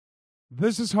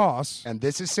This is Haas. And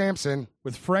this is Samson.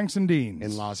 With Franks and Deans.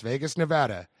 In Las Vegas,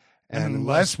 Nevada. And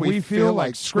unless we feel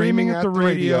like screaming at the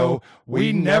radio,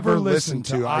 we never listen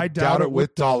to I Doubt It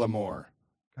with Dollamore.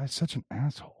 Guy's such an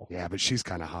asshole. Yeah, but she's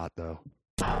kind of hot, though.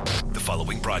 The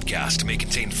following broadcast may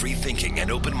contain free thinking and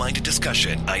open-minded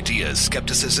discussion, ideas,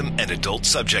 skepticism, and adult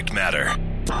subject matter.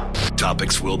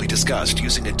 Topics will be discussed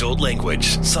using adult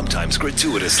language, sometimes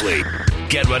gratuitously.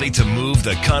 Get ready to move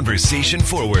the conversation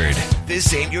forward.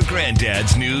 This ain't your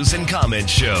granddad's news and comment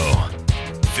show.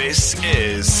 This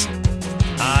is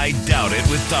I Doubt It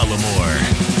with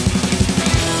Dollamore.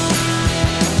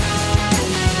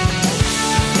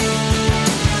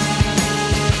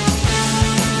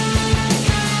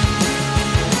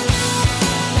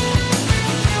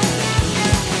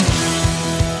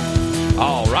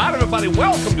 All right, everybody,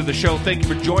 welcome to the show. Thank you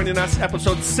for joining us.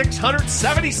 Episode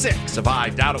 676 of I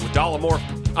Doubt It with Dollamore.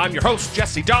 I'm your host,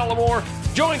 Jesse Dollamore,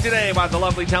 joined today by the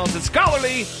lovely, talented,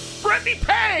 scholarly Brittany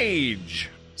Page.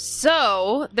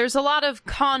 So, there's a lot of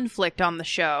conflict on the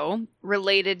show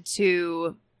related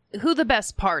to who the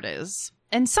best part is.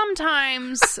 And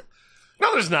sometimes...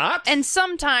 No, there's not. And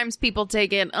sometimes people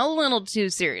take it a little too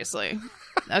seriously.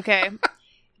 Okay?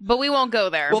 But we won't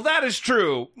go there. Well, that is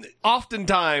true.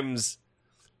 Oftentimes...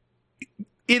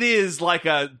 it is like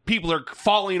people are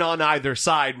falling on either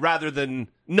side rather than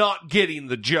not getting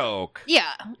the joke.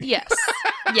 Yeah, yes,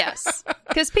 yes.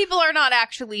 Because people are not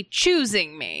actually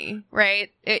choosing me,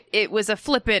 right?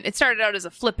 It started out as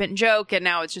a flippant joke, and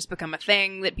now it's just become a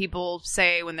thing that people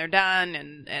say when they're done,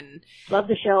 and love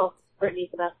the show.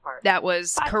 Brittany's the best part. That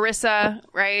was Carissa,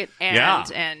 right?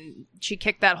 And she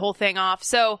kicked that whole thing off,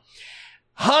 so...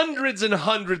 hundreds and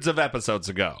hundreds of episodes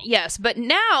ago. Yes, but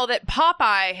now that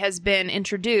Popeye has been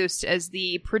introduced as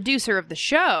the producer of the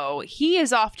show, he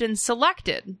is often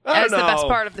selected as the best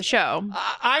part of the show.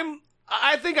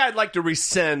 I think I'd like to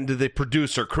rescind the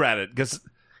producer credit because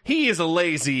he's a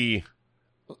lazy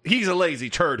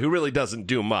turd who really doesn't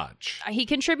do much. He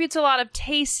contributes a lot of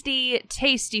tasty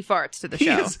farts to the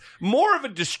show. He is more of a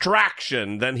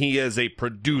distraction than he is a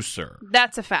producer.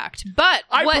 That's a fact. But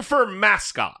I prefer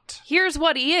mascot. Here's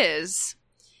what he is.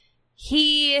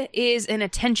 He is an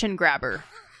attention grabber.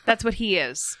 That's what he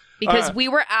is. Because we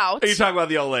were out. Are you talking about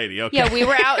the old lady? Okay. Yeah, we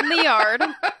were out in the yard.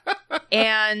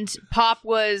 And Pop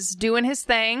was doing his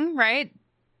thing, right?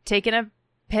 Taking a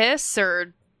piss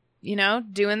or...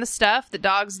 doing the stuff the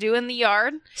dogs do in the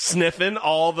yard. Sniffing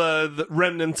all the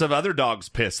remnants of other dogs'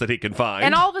 piss that he can find.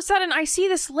 And all of a sudden, I see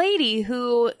this lady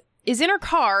who is in her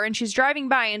car, and she's driving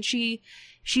by, and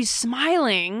she's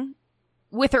smiling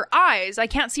with her eyes. I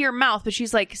can't see her mouth, but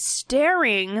she's, like,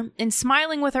 staring and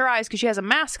smiling with her eyes because she has a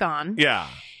mask on. Yeah.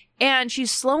 And she's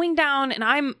slowing down, and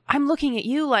I'm looking at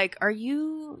you like, are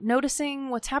you noticing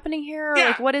what's happening here? Yeah.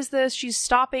 Like, what is this? She's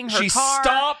stopping her car. She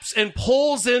stops and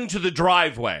pulls into the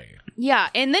driveway. Yeah,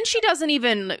 and then she doesn't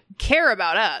even care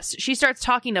about us. She starts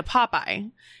talking to Popeye.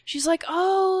 She's like,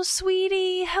 oh,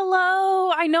 sweetie,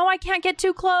 hello. I know I can't get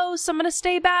too close. I'm going to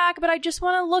stay back, but I just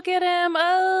want to look at him.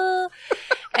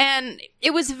 And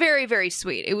it was very, very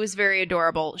sweet. It was very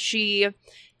adorable. She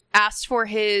asked for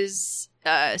his...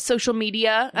 social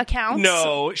media accounts.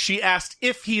 No, she asked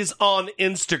if he's on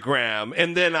Instagram,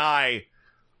 and then I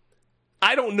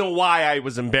don't know why I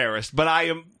was embarrassed, but I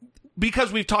am,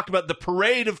 because we've talked about the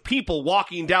parade of people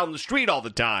walking down the street all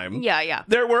the time. Yeah.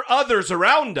 There were others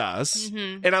around us,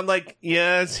 and I'm like,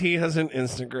 yes, he has an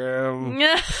Instagram.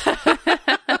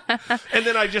 And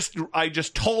then I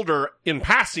just told her in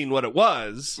passing what it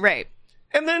was. Right.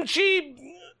 And then she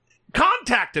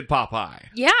contacted Popeye.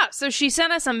 Yeah, so she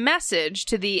sent us a message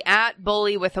to the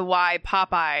 @BullyWithAY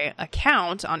Popeye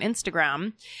account on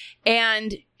Instagram,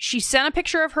 and she sent a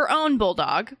picture of her own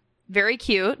bulldog, very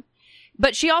cute,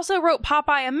 but she also wrote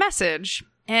Popeye a message,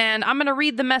 and I'm going to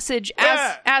read the message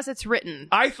as it's written.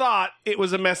 I thought it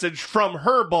was a message from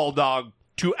her bulldog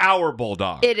to our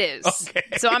bulldog. It is.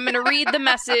 Okay. So I'm going to read the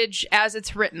message as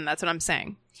it's written. That's what I'm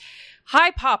saying.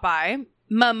 Hi, Popeye.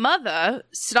 My mother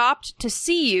stopped to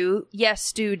see you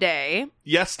yesterday.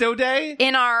 Yesterday?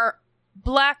 In our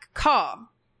black car.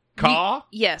 Car?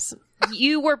 Yes.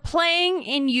 You were playing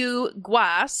in you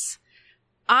guas.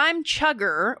 I'm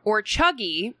Chugger or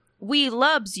Chuggy. We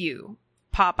loves you,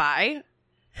 Popeye.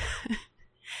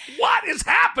 What is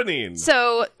happening?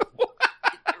 So,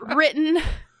 written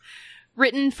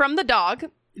from the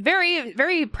dog. Very,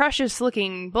 very precious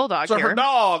looking bulldog so here. Her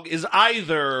dog is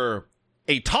either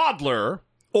a toddler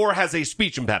or has a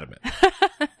speech impediment.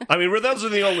 I mean, those are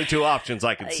the only two options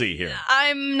I can see here.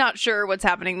 I'm not sure what's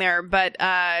happening there, but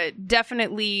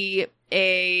definitely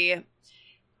a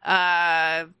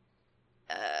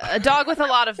dog with a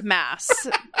lot of mass.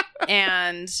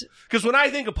 And because when I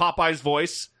think of Popeye's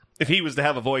voice, if he was to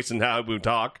have a voice and how he would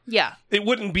talk, yeah, it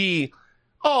wouldn't be,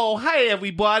 "Oh, hi,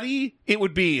 everybody." It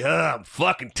would be, "I'm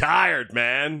fucking tired,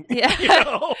 man." Yeah. You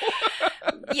know?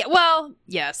 Yeah, well,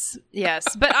 yes.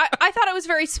 But I thought it was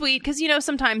very sweet because,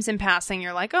 sometimes in passing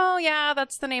you're like, oh, yeah,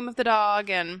 that's the name of the dog.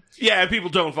 And yeah, people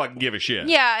don't fucking give a shit.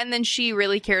 yeah, and then she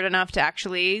really cared enough to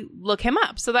actually look him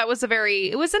up. So that was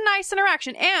it was a nice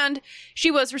interaction. And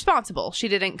she was responsible. She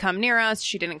didn't come near us.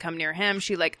 She didn't come near him.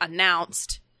 She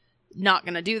announced, not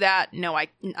going to do that. No,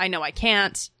 I know I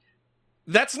can't.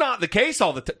 That's not the case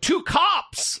all the time. 2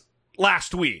 cops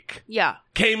last week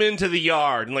came into the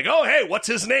yard and oh, hey, what's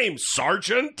his name?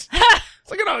 Sergeant?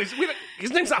 It's no,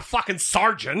 his name's not fucking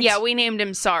Sergeant. Yeah, we named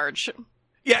him Sarge.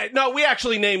 Yeah, no, we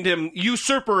actually named him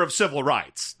Usurper of Civil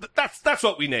Rights. That's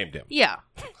what we named him. Yeah.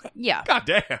 God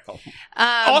damn.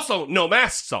 Also, no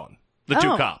masks on, the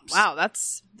 2 cops. Wow,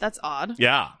 that's odd.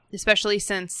 Yeah. Especially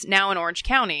since now in Orange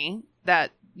County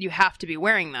that you have to be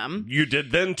wearing them. You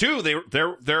did then, too.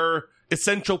 They're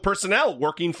essential personnel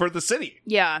working for the city.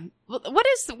 Yeah. What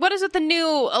is with the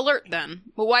new alert then?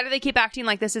 Well, why do they keep acting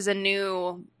like this is a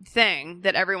new thing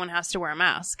that everyone has to wear a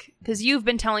mask? Because you've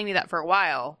been telling me that for a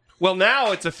while. Well,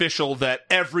 now it's official that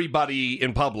everybody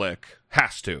in public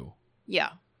has to.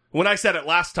 Yeah. When I said it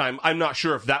last time, I'm not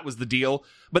sure if that was the deal,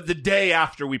 but the day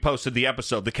after we posted the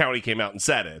episode, the county came out and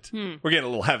said it. We're getting a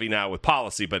little heavy now with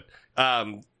policy, but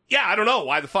yeah, I don't know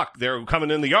why the fuck they're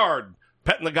coming in the yard,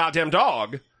 petting the goddamn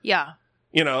dog. Yeah.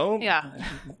 Yeah.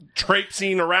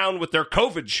 Traipsing around with their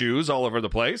COVID shoes all over the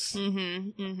place.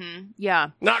 Yeah.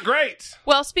 Not great.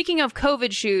 Well, speaking of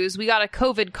COVID shoes, we got a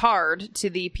COVID card to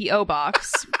the P.O.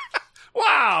 box.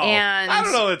 Wow. And I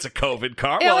don't know it's a COVID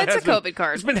card. Yeah, well, it's a COVID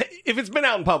card. If it's been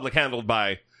out in public, handled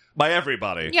by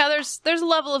everybody. Yeah, there's a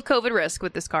level of COVID risk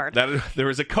with this card. There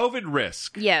is a COVID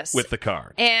risk with the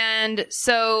card. And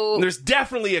so there's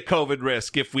definitely a COVID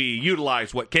risk if we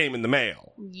utilize what came in the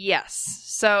mail. Yes.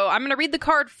 So I'm going to read the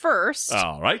card first.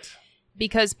 All right.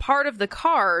 Because part of the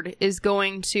card is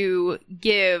going to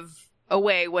give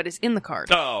away what is in the card.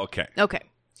 Oh, okay. Okay.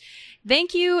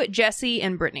 Thank you, Jesse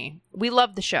and Brittany. We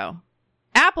love the show.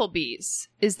 Applebee's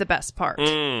is the best part.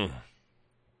 Would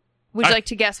you like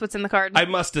to guess what's in the card? I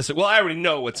must Well, I already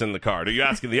know what's in the card. Are you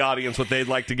asking the audience what they'd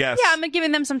like to guess? Yeah, I'm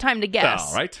giving them some time to guess.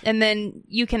 All right. And then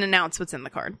you can announce what's in the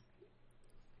card.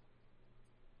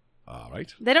 All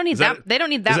right. They don't need that. They don't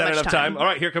need that much enough time. All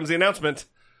right, here comes the announcement.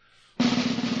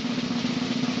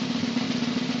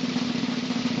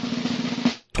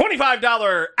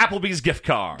 $25 Applebee's gift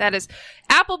card. That is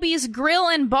Applebee's Grill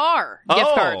and Bar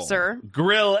gift card, sir.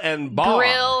 Grill and Bar.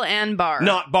 Grill and Bar.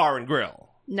 Not Bar and Grill.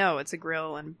 No, it's a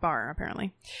grill and bar,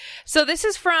 apparently. So this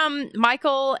is from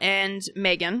Michael and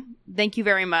Megan. Thank you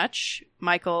very much,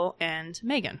 Michael and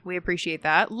Megan. We appreciate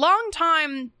that.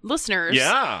 Longtime listeners.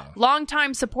 Yeah.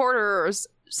 Longtime supporters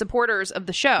of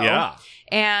the show. Yeah.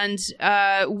 And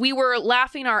we were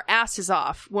laughing our asses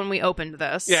off when we opened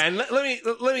this. Yeah, and let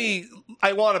me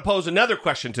I want to pose another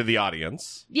question to the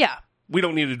audience. Yeah. We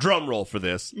don't need a drum roll for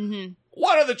this. Mm-hmm.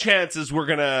 What are the chances we're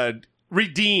going to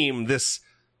redeem this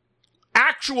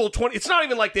actual 20? It's not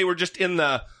even like they were just in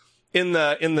the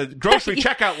grocery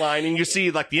checkout line and you see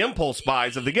the impulse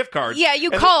buys of the gift cards. Yeah,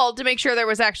 you called to make sure there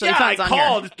was actually funds on here. Yeah, I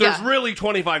called. There's really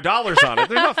 $25 on it.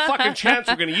 There's no fucking chance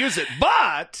we're going to use it.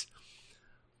 But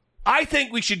I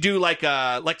think we should do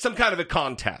some kind of a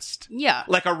contest. Yeah.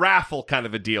 Like a raffle kind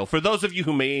of a deal for those of you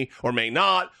who may or may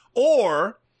not.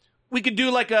 Or we could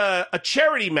do a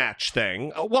charity match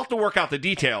thing. We'll have to work out the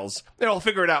details. And I'll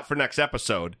figure it out for next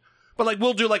episode. But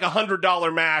we'll do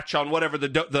 $100 match on whatever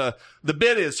the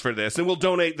bid is for this, and we'll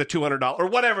donate the $200 or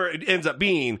whatever it ends up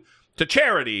being to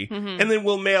charity, and then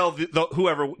we'll mail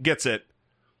whoever gets it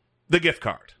the gift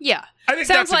card. Yeah, I think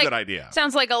that's a good idea.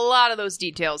 Sounds like a lot of those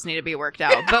details need to be worked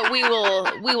out, but we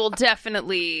will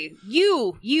definitely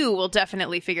you will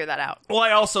definitely figure that out. Well,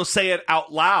 I also say it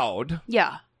out loud.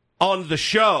 Yeah, on the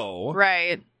show,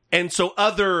 right, and so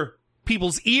other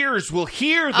people's ears will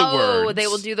hear the words. Oh, they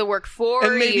will do the work for you.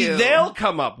 And maybe they'll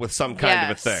come up with some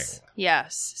kind of a thing.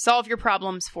 Yes. Solve your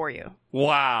problems for you.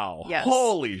 Wow. Yes.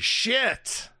 Holy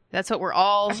shit. That's what we're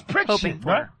all hoping for.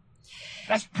 Bro.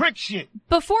 That's prick shit.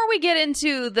 Before we get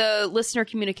into the listener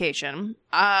communication,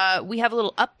 we have a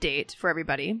little update for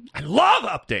everybody. I love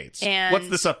updates. And what's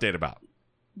this update about?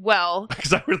 Well,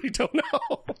 because I really don't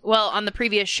know. Well, on the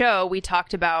previous show, we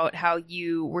talked about how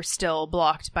you were still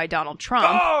blocked by Donald Trump.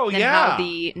 Oh, and how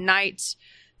the Knight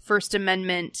First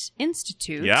Amendment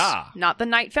Institute, not the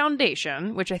Knight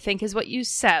Foundation, which I think is what you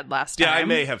said last time. Yeah, I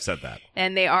may have said that.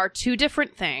 And they are two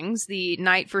different things. The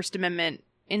Knight First Amendment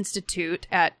Institute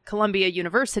at Columbia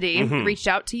University reached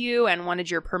out to you and wanted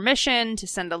your permission to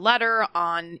send a letter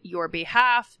on your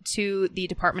behalf to the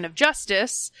Department of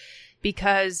Justice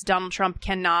because Donald Trump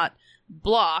cannot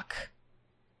block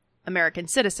American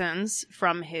citizens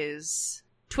from his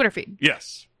Twitter feed.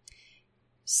 Yes.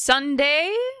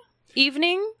 Sunday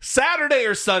evening? Saturday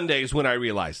or Sunday is when I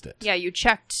realized it. Yeah, you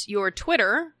checked your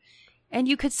Twitter and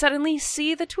you could suddenly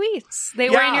see the tweets. They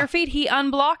were in your feed. He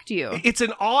unblocked you. It's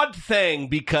an odd thing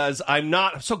because I'm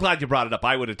so glad you brought it up.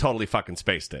 I would have totally fucking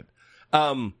spaced it.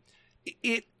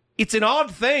 It's an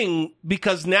odd thing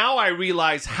because now I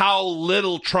realize how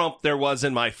little Trump there was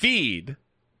in my feed.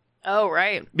 Oh,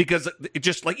 right. Because it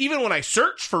just, like, even when I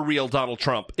search for real Donald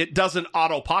Trump, it doesn't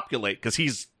auto-populate because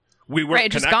we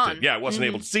weren't connected. Gone. Yeah, I wasn't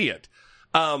able to see it.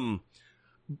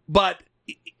 But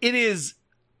it is...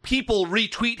 people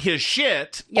retweet his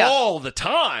shit all the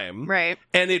time. Right.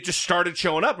 And it just started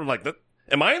showing up. I'm like,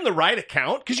 am I in the right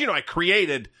account? Because, I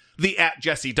created the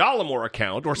 @JesseDollamore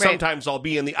account, or sometimes I'll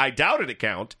be in the I Doubt It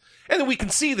account, and then we can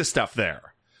see the stuff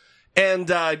there. And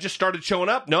it just started showing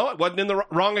up. No, it wasn't in the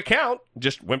wrong account.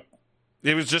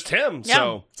 It was just him.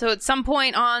 Yeah. So at some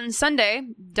point on Sunday,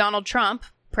 Donald Trump,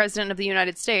 President of the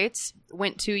United States,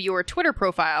 went to your Twitter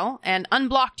profile and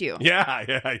unblocked you.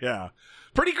 Yeah.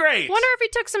 Pretty great. Wonder if he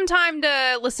took some time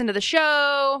to listen to the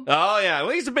show. Oh, yeah. Well,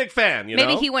 he's a big fan,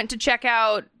 Maybe he went to check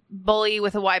out Bully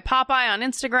with a Y Popeye on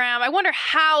Instagram. I wonder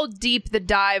how deep the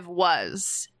dive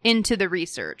was into the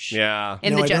research. Yeah.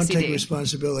 In the Jesse I don't take D.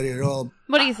 responsibility at all.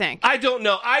 What do you think? I don't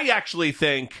know. I actually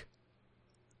think,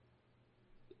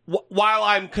 while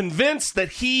I'm convinced that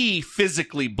he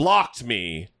physically blocked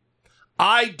me,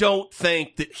 I don't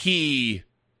think that he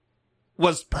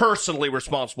was personally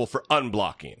responsible for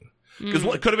unblocking. Because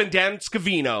it could have been Dan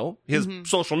Scavino, his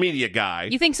social media guy.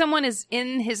 You think someone is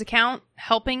in his account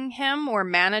helping him or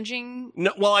managing?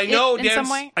 No, well, I know in some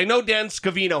way? I know Dan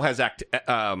Scavino has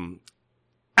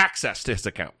access to his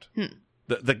account.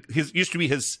 His used to be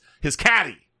his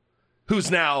caddy,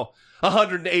 who's now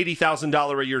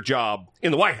 $180,000 a year job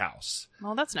in the White House.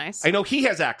 Well, that's nice. I know he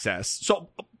has access.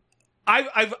 So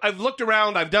I've looked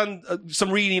around. I've done some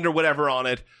reading or whatever on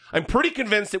it. I'm pretty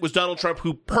convinced it was Donald Trump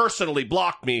who personally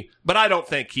blocked me, but I don't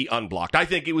think he unblocked. I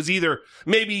think it was either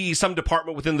maybe some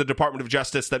department within the Department of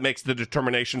Justice that makes the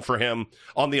determination for him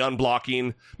on the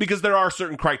unblocking, because there are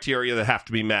certain criteria that have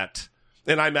to be met,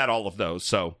 and I met all of those.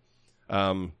 So,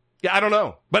 I don't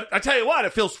know. But I tell you what,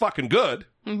 it feels fucking good.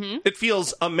 Mm-hmm. It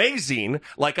feels amazing,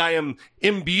 like I am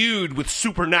imbued with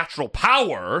supernatural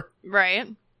power. Right.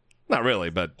 Not really,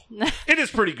 but it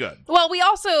is pretty good. Well, we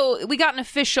got an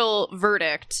official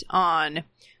verdict on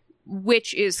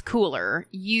which is cooler,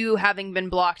 you having been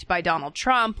blocked by Donald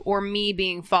Trump or me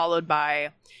being followed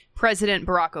by President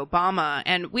Barack Obama.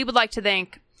 And we would like to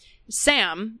thank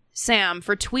Sam,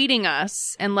 for tweeting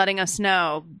us and letting us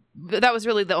know. That was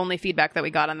really the only feedback that we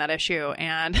got on that issue.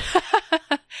 And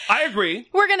I agree.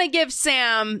 We're going to give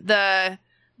Sam the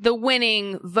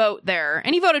winning vote there.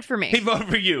 And he voted for me. He voted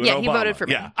for you. Yeah, Obama. he voted for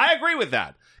me. Yeah, I agree with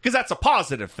that. Because that's a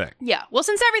positive thing. Yeah. Well,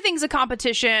 since everything's a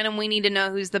competition and we need to know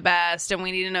who's the best and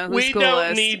we need to know who's coolest. We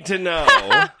don't need to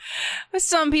know.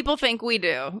 Some people think we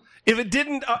do. If it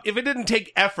didn't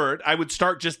take effort, I would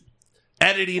start just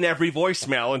editing every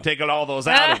voicemail and taking all those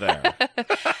out of there.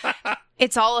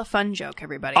 It's all a fun joke,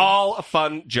 everybody. All a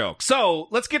fun joke. So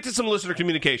let's get to some listener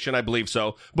communication, I believe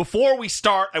so. Before we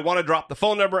start, I want to drop the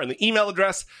phone number and the email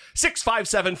address,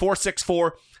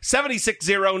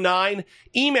 657-464-7609.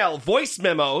 Email voice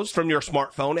memos from your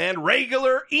smartphone and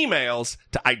regular emails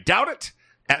to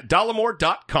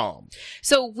idoubitit@dollamore.com.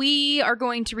 So we are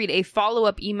going to read a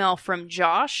follow-up email from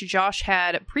Josh. Josh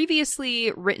had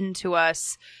previously written to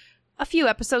us a few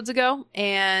episodes ago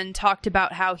and talked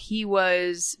about how he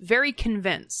was very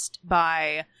convinced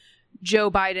by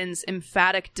Joe Biden's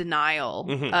emphatic denial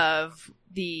of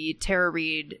the Tara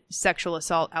Reade sexual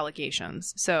assault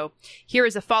allegations. So here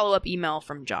is a follow-up email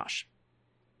from Josh.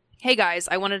 Hey guys,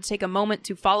 I wanted to take a moment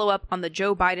to follow up on the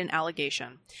Joe Biden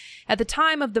allegation. At the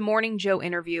time of the Morning Joe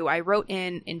interview, I wrote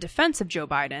in defense of Joe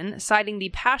Biden, citing the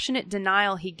passionate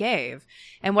denial he gave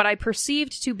and what I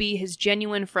perceived to be his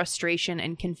genuine frustration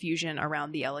and confusion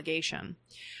around the allegation.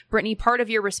 Brittany, part of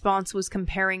your response was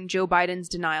comparing Joe Biden's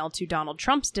denial to Donald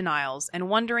Trump's denials and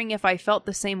wondering if I felt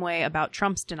the same way about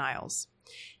Trump's denials.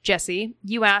 Jesse,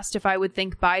 you asked if I would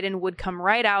think Biden would come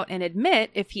right out and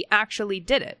admit if he actually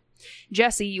did it.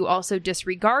 Jesse, you also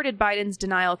disregarded Biden's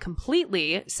denial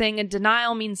completely, saying a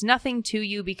denial means nothing to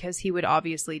you because he would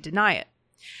obviously deny it.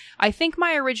 I think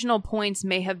my original points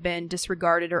may have been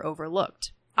disregarded or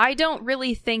overlooked. I don't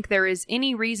really think there is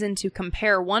any reason to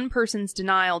compare one person's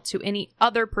denial to any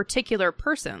other particular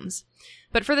person's.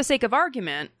 But for the sake of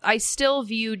argument, I still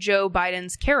view Joe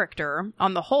Biden's character,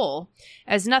 on the whole,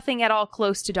 as nothing at all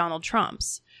close to Donald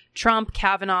Trump's. Trump,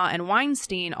 Kavanaugh, and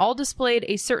Weinstein all displayed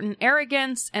a certain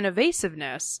arrogance and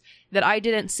evasiveness that I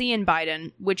didn't see in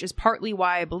Biden, which is partly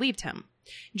why I believed him.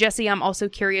 Jesse, I'm also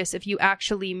curious if you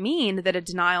actually mean that a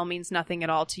denial means nothing at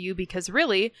all to you, because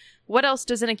really, what else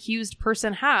does an accused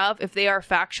person have if they are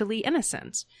factually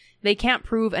innocent? They can't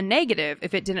prove a negative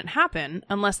if it didn't happen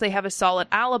unless they have a solid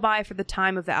alibi for the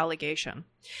time of the allegation.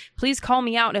 Please call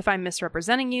me out if I'm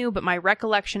misrepresenting you, but my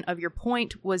recollection of your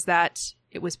point was that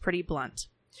it was pretty blunt.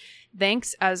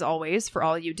 Thanks, as always, for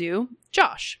all you do.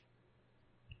 Josh.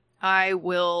 I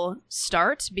will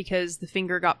start because the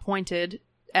finger got pointed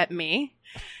at me.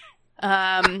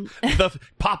 The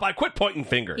Popeye, quit pointing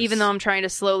fingers. Even though I'm trying to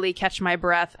slowly catch my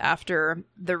breath after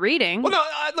the reading. Well, no,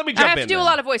 let me jump in. I have to do a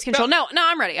lot of voice control. No,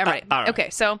 I'm ready. I'm ready. All right. Okay,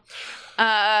 so,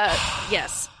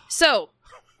 yes. So,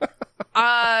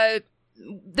 the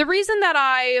reason that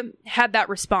I had that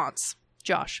response,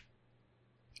 Josh,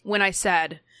 when I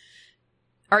said,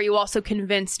 are you also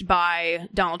convinced by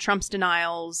Donald Trump's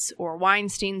denials or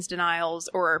Weinstein's denials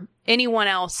or anyone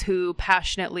else who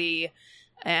passionately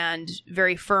and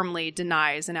very firmly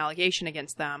denies an allegation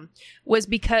against them, was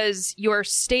because your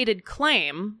stated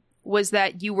claim was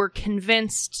that you were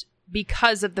convinced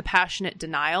because of the passionate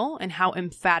denial and how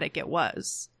emphatic it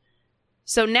was.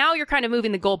 So now you're kind of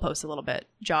moving the goalposts a little bit,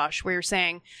 Josh, where you're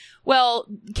saying, well,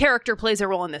 character plays a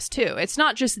role in this too. It's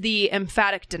not just the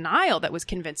emphatic denial that was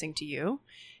convincing to you.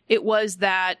 It was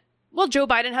that, well, Joe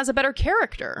Biden has a better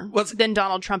character than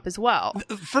Donald Trump as well.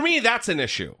 For me, that's an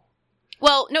issue.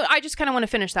 Well, no, I just kind of want to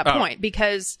finish that point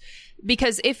because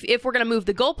if we're going to move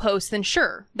the goalposts, then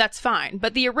sure, that's fine.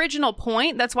 But the original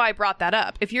point, that's why I brought that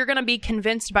up. If you're going to be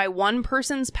convinced by one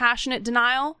person's passionate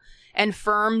denial and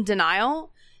firm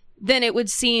denial, then it would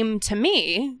seem to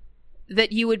me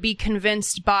that you would be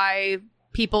convinced by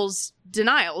people's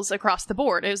denials across the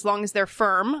board, as long as they're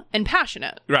firm and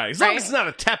passionate. Right. As long as it's not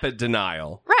a tepid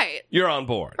denial. Right. You're on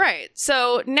board. Right.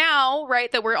 So now,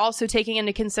 right, that we're also taking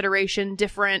into consideration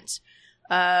different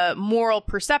moral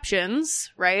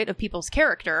perceptions, right, of people's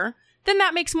character, then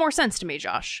that makes more sense to me,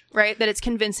 Josh, right? That it's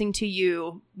convincing to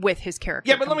you with his character.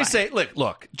 Yeah, but let me say,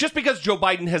 look, just because Joe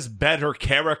Biden has better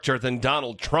character than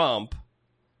Donald Trump,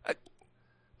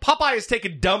 Popeye has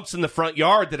taken dumps in the front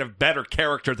yard that have better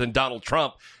character than Donald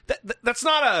Trump. That's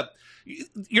not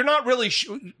you're not really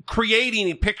creating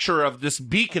a picture of this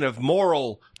beacon of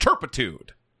moral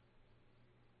turpitude.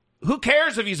 Who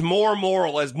cares if he's more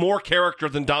moral, has more character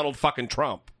than Donald fucking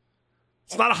Trump?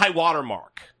 It's not a high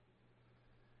watermark.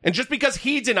 And just because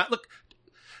he did not... Look,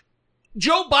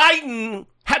 Joe Biden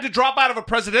had to drop out of a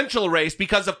presidential race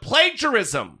because of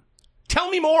plagiarism. Tell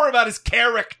me more about his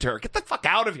character. Get the fuck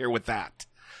out of here with that.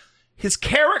 His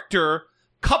character,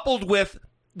 coupled with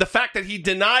the fact that he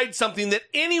denied something that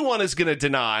anyone is going to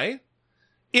deny,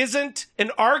 isn't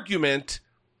an argument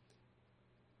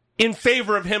in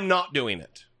favor of him not doing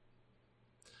it.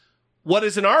 What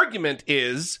is an argument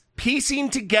is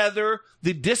piecing together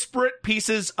the disparate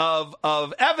pieces of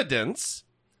evidence,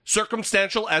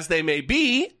 circumstantial as they may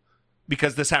be,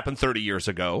 because this happened 30 years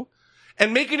ago,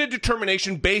 and making a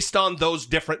determination based on those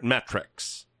different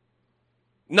metrics.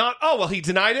 Not, oh, well, he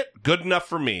denied it. Good enough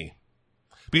for me.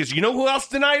 Because you know who else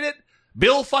denied it?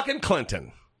 Bill fucking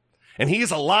Clinton. And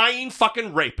he's a lying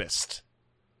fucking rapist.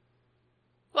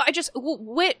 Well,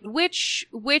 which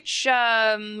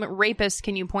rapist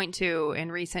can you point to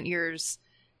in recent years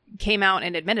came out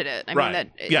and admitted it? I mean,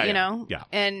 that, you know? Yeah.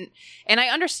 And I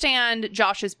understand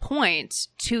Josh's point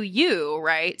to you,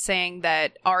 right? Saying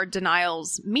that our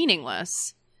denial's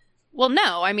meaningless. Well,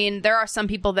 no. I mean, there are some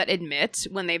people that admit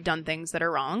when they've done things that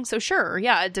are wrong. So sure,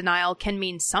 yeah, a denial can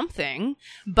mean something.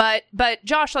 But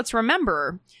Josh, let's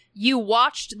remember, you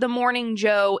watched the Morning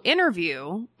Joe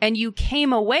interview and you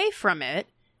came away from it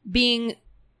being,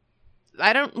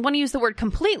 I don't want to use the word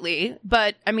completely,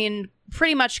 but I mean,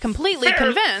 pretty much completely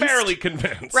convinced. Fairly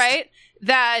convinced. Right?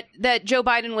 That Joe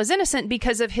Biden was innocent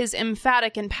because of his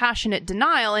emphatic and passionate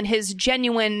denial and his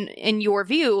genuine, in your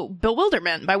view,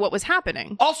 bewilderment by what was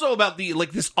happening. Also about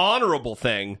this honorable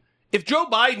thing. If Joe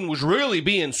Biden was really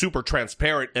being super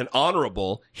transparent and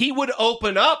honorable, he would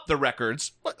open up the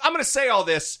records. Look, I'm going to say all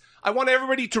this. I want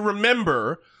everybody to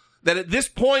remember that at this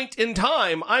point in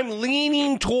time, I'm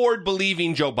leaning toward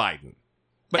believing Joe Biden.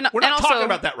 But we're not talking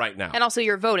about that right now. And also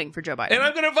you're voting for Joe Biden. And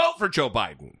I'm going to vote for Joe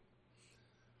Biden.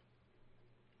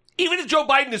 even if Joe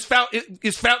Biden is found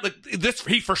that this,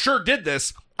 he for sure did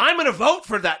this, I'm going to vote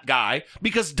for that guy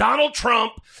because Donald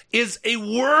Trump is a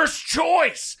worse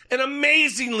choice, an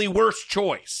amazingly worse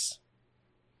choice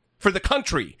for the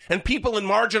country and people in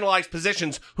marginalized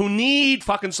positions who need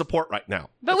fucking support right now.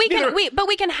 But we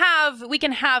can have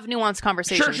nuanced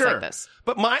conversations like this.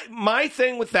 But my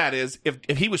thing with that is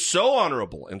if he was so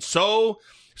honorable and so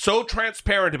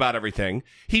transparent about everything,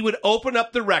 he would open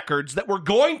up the records that were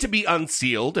going to be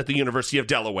unsealed at the University of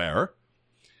Delaware,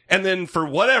 and then for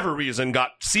whatever reason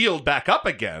got sealed back up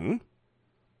again.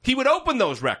 He would open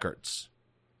those records.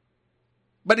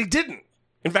 But he didn't.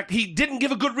 In fact, he didn't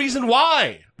give a good reason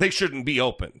why they shouldn't be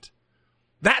opened.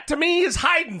 That, to me, is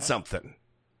hiding something.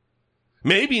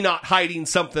 Maybe not hiding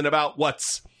something about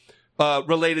what's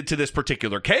related to this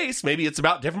particular case. Maybe it's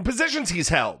about different positions he's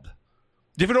held,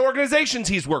 different organizations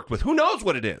he's worked with. Who knows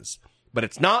what it is? But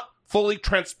it's not fully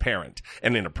transparent.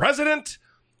 And in a president,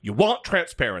 you want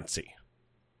transparency.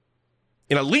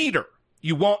 In a leader,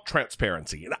 you want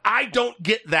transparency. And I don't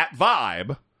get that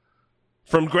vibe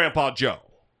from Grandpa Joe.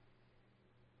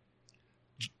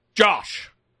 Josh,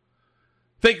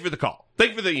 thank you for the call.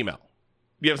 Thank you for the email.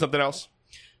 You have something else?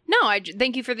 No,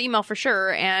 thank you for the email for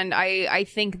sure. And I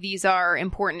think these are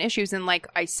important issues. And like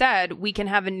I said, we can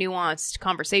have a nuanced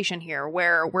conversation here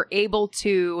where we're able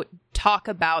to talk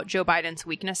about Joe Biden's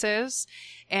weaknesses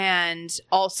and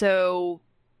also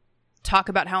talk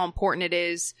about how important it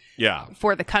is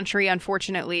for the country,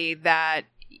 unfortunately, that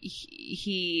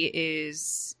he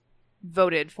is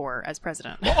voted for as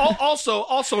president. Well,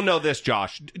 also know this,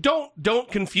 Josh.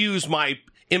 Don't confuse my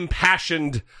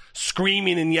impassioned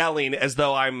screaming and yelling as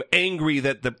though I'm angry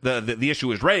that the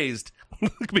issue is raised,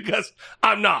 because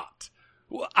I'm not.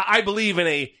 I believe in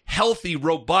a healthy,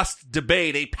 robust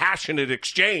debate, a passionate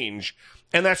exchange,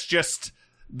 and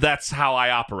that's how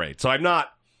I operate. So I'm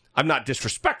not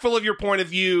disrespectful of your point of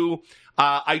view.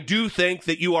 I do think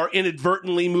that you are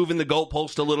inadvertently moving the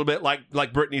goalpost a little bit,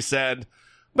 like Brittany said.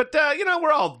 But,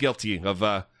 we're all guilty of,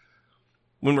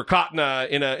 when we're caught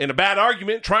in a bad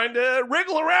argument, trying to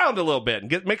wriggle around a little bit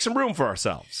and make some room for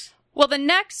ourselves. Well, the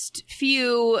next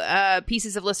few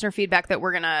pieces of listener feedback that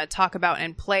we're going to talk about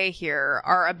and play here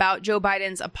are about Joe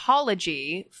Biden's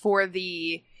apology for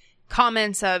the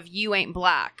comments of "you ain't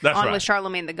black" with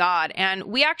Charlemagne the God. And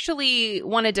we actually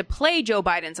wanted to play Joe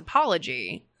Biden's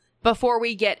apology before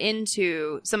we get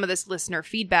into some of this listener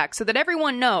feedback so that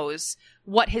everyone knows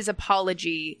what his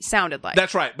apology sounded like.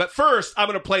 That's right. But first, I'm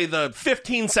going to play the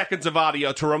 15 seconds of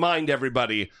audio to remind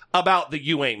everybody about the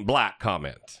 "you ain't black"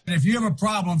 comment. If you have a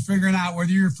problem figuring out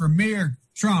whether you're for me or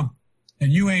Trump, then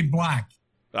you ain't black.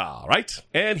 All right.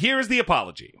 And here's the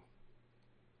apology.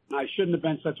 I shouldn't have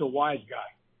been such a wise guy.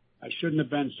 I shouldn't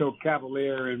have been so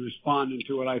cavalier in responding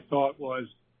to what I thought was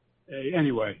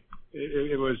anyway.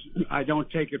 It was, I don't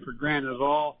take it for granted at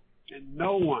all. And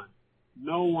no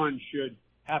one should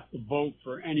have to vote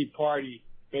for any party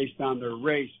based on their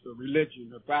race, their religion,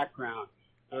 their background.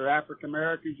 There are African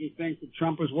Americans who think that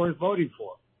Trump is worth voting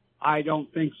for. I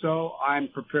don't think so. I'm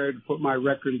prepared to put my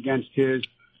record against his.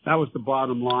 That was the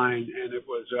bottom line, and it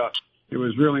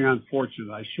was really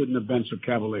unfortunate. I shouldn't have been so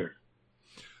cavalier.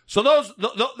 So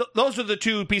those are the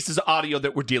two pieces of audio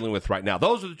that we're dealing with right now.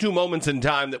 Those are the two moments in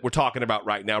time that we're talking about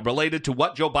right now, related to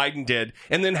what Joe Biden did,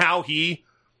 and then how he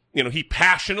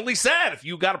passionately said, if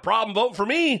you got a problem, vote for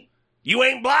me. You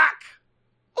ain't black.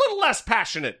 A little less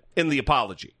passionate in the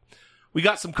apology. We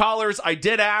got some callers. I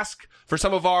did ask for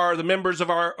some of the members of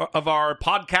our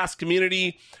podcast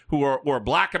community who are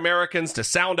black Americans to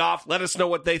sound off, let us know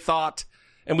what they thought,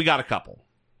 and we got a couple.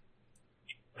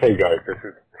 Hey guys, this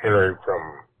is Henry from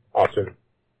Austin,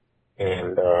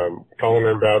 and calling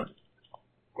about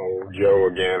Joe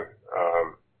again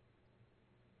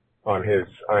on his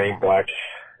 "I ain't black."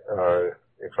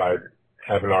 If I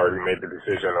haven't already made the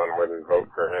decision on whether to vote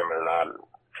for him or not,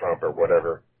 Trump or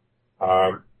whatever.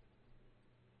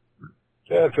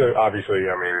 That's obviously,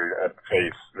 at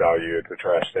face value, it's a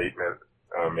trash statement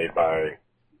made by,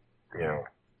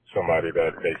 somebody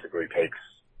that basically takes,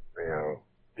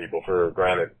 people for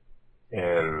granted.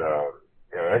 And,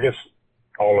 I guess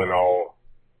all in all,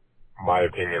 my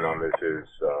opinion on this is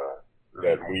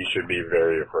that we should be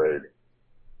very afraid.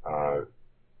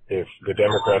 If the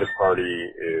Democratic Party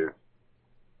is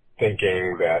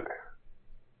thinking that,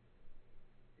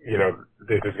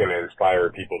 this is going to inspire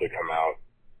people to come out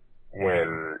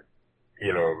when,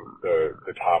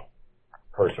 the top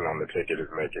person on the ticket is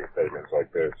making statements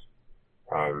like this,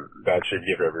 that should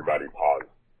give everybody pause.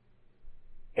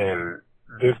 And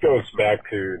this goes back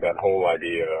to that whole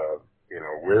idea of,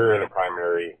 we're in a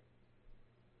primary,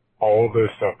 all the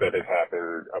stuff that has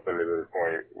happened up until this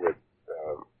point with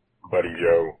Buddy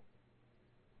Joe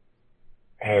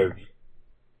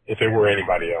if it were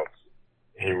anybody else,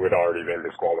 he would already been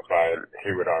disqualified.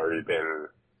 He would already been,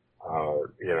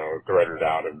 threatened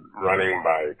out of running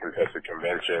by contested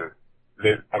convention.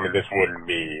 This wouldn't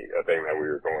be a thing that we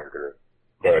were going through.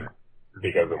 But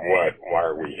because of what? Why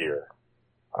are we here?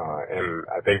 And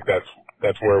I think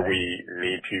that's where we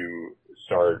need to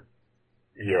start,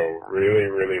 really,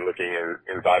 really looking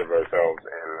inside of ourselves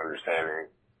and understanding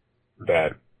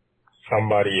that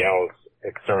somebody else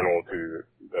external to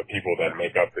the people that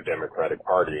make up the Democratic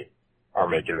Party are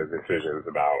making the decisions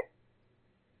about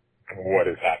what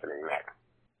is happening next.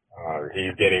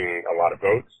 He's getting a lot of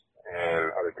votes,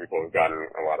 and other people have gotten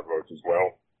a lot of votes as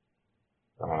well.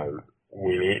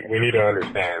 We need to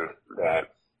understand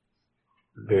that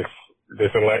if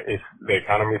the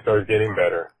economy starts getting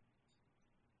better,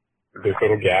 this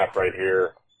little gap right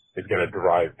here is going to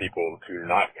drive people to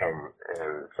not come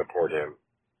and support him.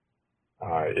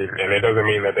 And it doesn't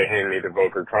mean that they need to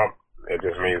vote for Trump. It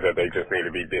just means that they just need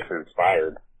to be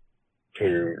disinspired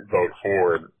to vote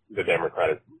for the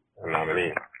Democratic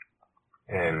nominee.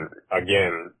 And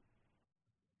again,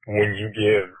 when you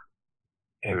give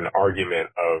an argument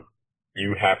of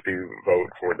you have to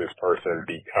vote for this person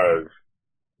because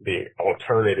the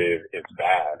alternative is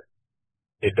bad,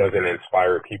 it doesn't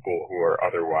inspire people who are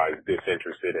otherwise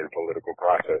disinterested in political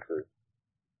processes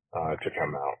to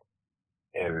come out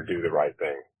and do the right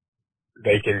thing.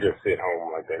 They can just sit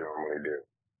home like they normally do.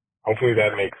 Hopefully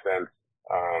that makes sense.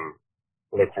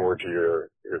 Look forward to your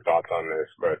thoughts on this,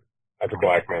 but as a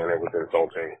black man, it was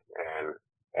insulting, and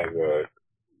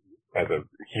as a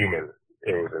human,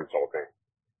 it was insulting.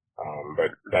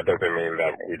 But that doesn't mean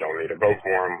that we don't need to vote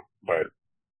for him,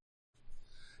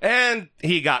 And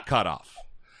he got cut off.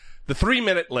 The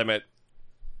 3-minute limit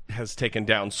has taken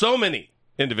down so many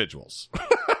individuals.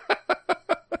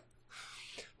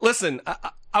 Listen,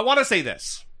 I want to say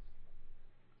this.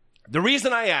 The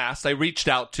reason I reached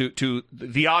out to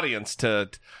the audience to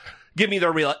give me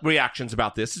their reactions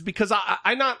about this is because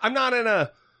I'm not in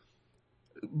a,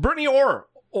 Bernie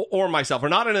or myself are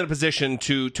not in a position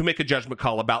to make a judgment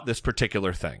call about this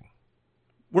particular thing.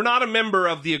 We're not a member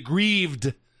of the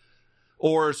aggrieved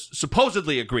or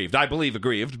supposedly aggrieved, I believe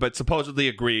aggrieved, but supposedly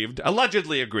aggrieved,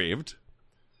 allegedly aggrieved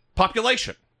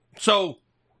population. So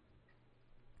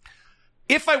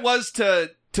if I was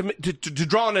to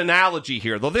draw an analogy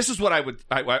here, though, this is what I would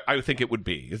think it would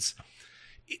be. It's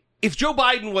if Joe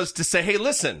Biden was to say, "Hey,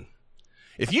 listen,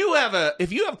 if you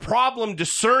have problem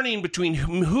discerning between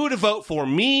who to vote for,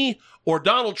 me or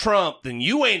Donald Trump, then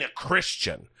you ain't a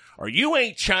Christian, or you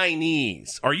ain't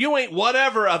Chinese, or you ain't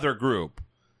whatever other group."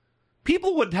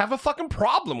 People would have a fucking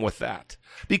problem with that.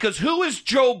 Because who is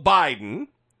Joe Biden?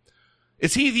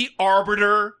 Is he the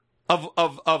arbiter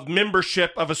of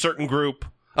membership of a certain group,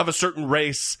 of a certain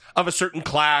race, of a certain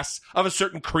class, of a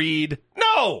certain creed?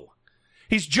 No!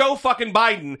 He's Joe fucking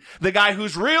Biden, the guy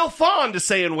who's real fond of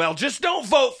saying, well, just don't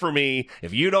vote for me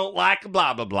if you don't like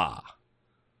blah, blah, blah.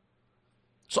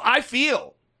 So I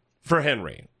feel for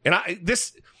Henry. And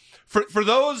For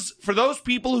those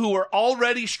people who are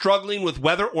already struggling with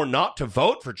whether or not to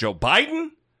vote for Joe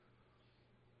Biden,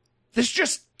 this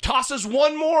just tosses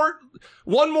one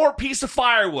more piece of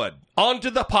firewood onto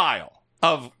the pile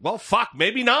of, well, fuck,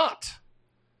 maybe not.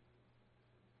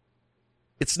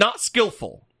 It's not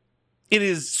skillful.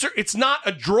 It's not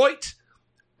adroit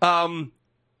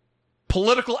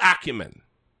political acumen.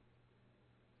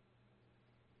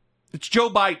 It's Joe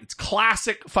Biden. It's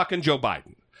classic fucking Joe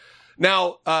Biden.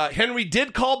 Now, Henry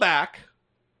did call back,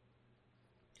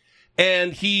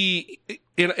 and he,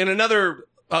 in another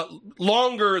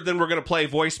longer than we're going to play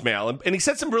voicemail, and he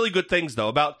said some really good things, though,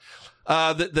 about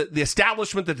the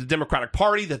establishment of the Democratic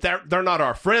Party, that they're not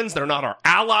our friends, they're not our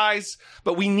allies,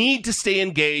 but we need to stay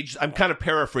engaged. I'm kind of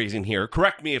paraphrasing here.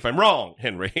 Correct me if I'm wrong,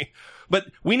 Henry. But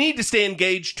we need to stay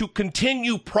engaged to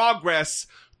continue progress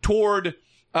toward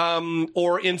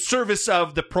or in service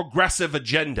of the progressive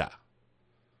agenda.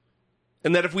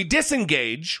 And that if we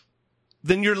disengage,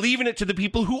 then you're leaving it to the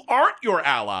people who aren't your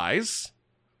allies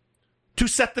to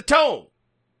set the tone,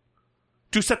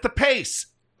 to set the pace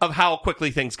of how quickly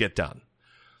things get done.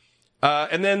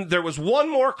 And then there was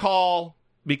one more call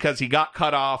because he got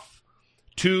cut off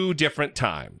 2 different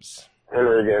times.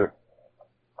 Henry again.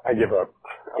 I give up.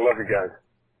 I love you guys.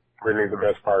 Brittany's the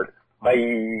best part.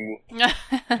 Bye.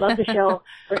 Love the show.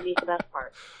 Brittany's the best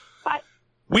part. Bye.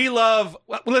 We love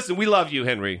you,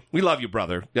 Henry. We love you,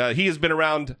 brother. He has been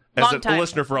around as a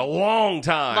listener for a long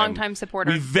time. Long-time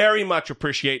supporter. We very much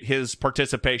appreciate his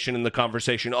participation in the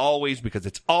conversation always, because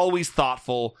it's always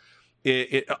thoughtful.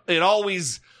 It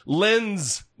always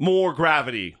lends more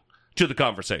gravity to the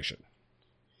conversation.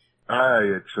 Hi,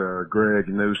 it's Greg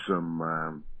Newsom.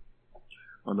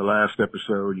 On the last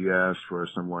episode, you asked for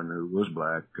someone who was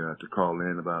black to call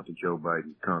in about the Joe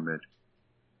Biden comment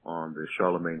on the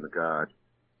Charlemagne the God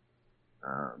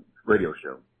radio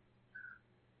show.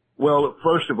 Well,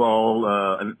 first of all,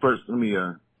 let me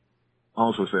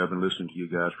also say I've been listening to you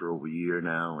guys for over a year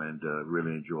now and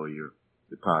really enjoy your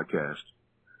podcast.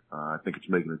 I think it's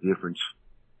making a difference.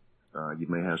 You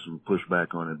may have some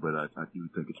pushback on it, but I do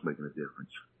think it's making a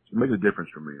difference. It's making a difference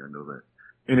for me, I know that.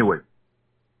 Anyway,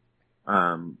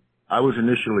 I was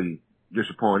initially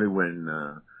disappointed when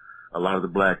a lot of the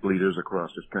black leaders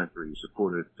across this country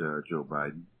supported Joe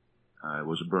Biden. I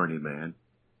was a Bernie man.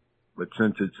 But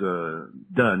since it's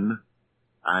done,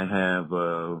 I have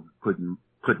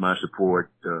put my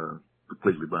support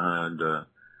completely behind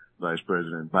Vice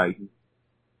President Biden.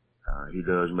 He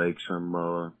does make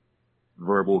some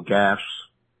verbal gaffes.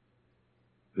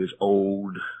 His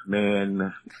old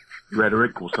man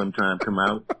rhetoric will sometimes come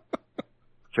out,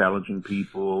 challenging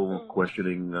people,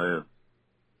 questioning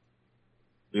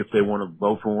if they want to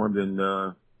vote for him, then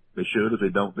they should. If they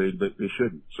don't, they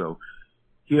shouldn't. So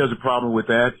he has a problem with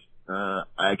that.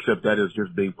 I accept that as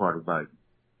just being part of Biden.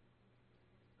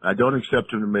 I don't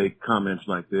accept him to make comments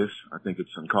like this. I think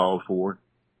it's uncalled for.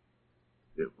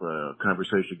 If a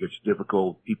conversation gets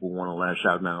difficult, people want to lash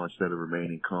out now instead of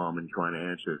remaining calm and trying to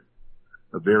answer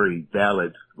a very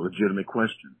valid, legitimate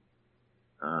question.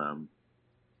 I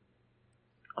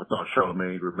thought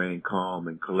Charlemagne remained calm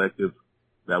and collective.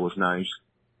 That was nice.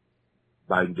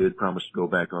 Biden did promise to go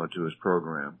back onto his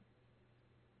program.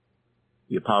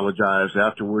 He apologized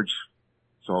afterwards.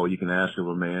 So all you can ask of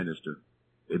a man is to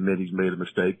admit he's made a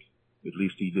mistake. At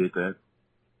least he did that.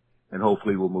 And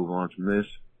hopefully we'll move on from this.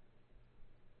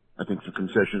 I think some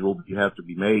concessions will have to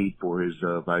be made for his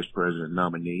vice president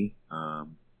nominee.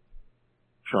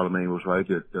 Charlemagne was right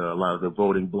that a lot of the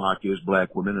voting bloc is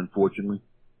black women, unfortunately.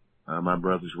 My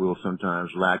brothers will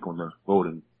sometimes lack on the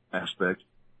voting aspect.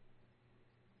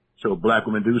 So black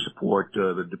women do support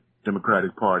the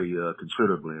Democratic Party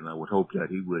considerably, and I would hope that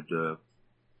he would,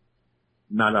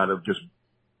 not out of just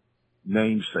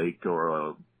namesake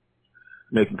or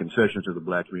making concessions to the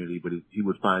black community, but he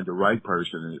would find the right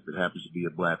person, and if it happens to be a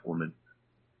black woman,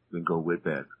 then go with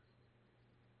that.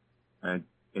 And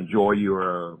enjoy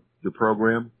your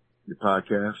program, your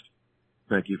podcast.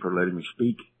 Thank you for letting me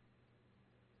speak.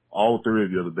 All three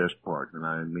of you are the best part, and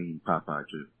I mean Popeye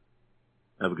too.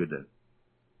 Have a good day.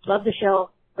 Love the show.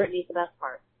 Brittany's the best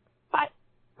part. Bye.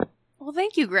 Well,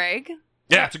 thank you, Greg.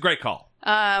 Yeah, it's a great call.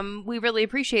 We really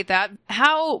appreciate that.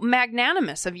 How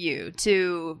magnanimous of you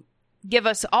to give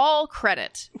us all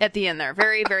credit at the end there.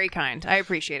 Very, very kind. I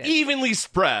appreciate it. Evenly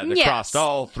spread across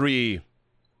all 3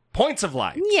 points of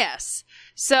light. Yes.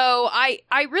 So I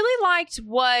really liked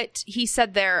what he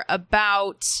said there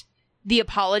about the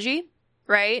apology,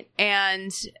 right?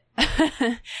 And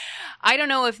I don't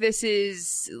know if this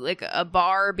is like a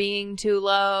bar being too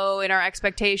low in our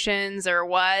expectations or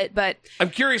what, but I'm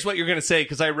curious what you're going to say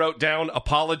because I wrote down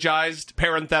apologized,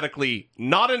 parenthetically,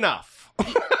 not enough.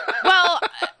 Well,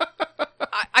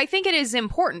 I think it is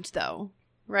important though,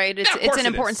 right? It's an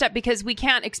important step because we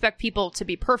can't expect people to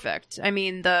be perfect. I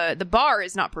mean, the bar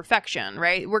is not perfection,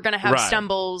 right? We're going to have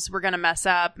stumbles. We're going to mess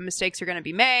up. Mistakes are going to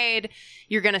be made.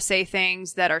 You're going to say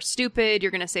things that are stupid.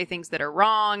 You're going to say things that are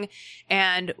wrong.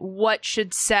 And what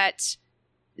should set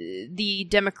the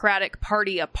Democratic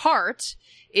Party apart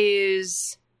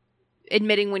is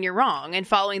admitting when you're wrong and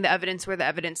following the evidence where the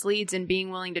evidence leads and being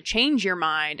willing to change your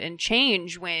mind and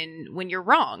change when you're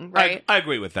wrong, right? I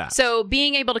agree with that. So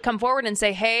being able to come forward and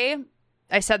say, hey,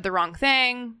 I said the wrong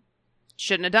thing.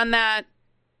 Shouldn't have done that.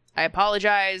 I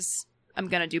apologize. I'm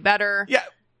going to do better. Yeah.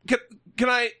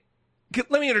 Let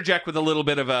me interject with a little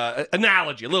bit of a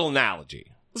little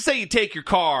analogy. Let's say you take your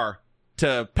car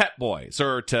to Pet Boys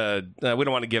or to, we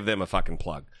don't want to give them a fucking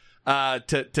plug.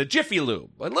 To Jiffy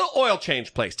Lube, a little oil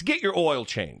change place to get your oil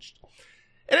changed.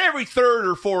 And every third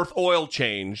or fourth oil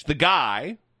change, the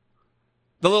guy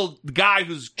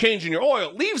who's changing your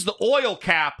oil leaves the oil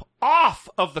cap off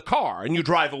of the car and you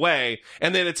drive away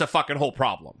and then it's a fucking whole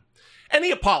problem. And he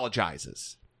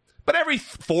apologizes. But every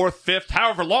fourth, fifth,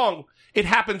 however long, it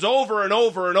happens over and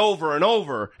over and over and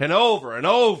over and over and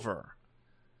over.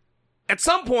 At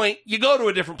some point, you go to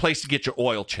a different place to get your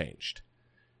oil changed.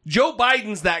 Joe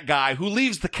Biden's that guy who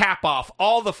leaves the cap off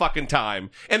all the fucking time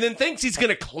and then thinks he's going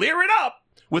to clear it up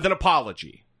with an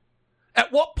apology.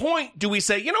 At what point do we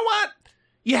say, you know what?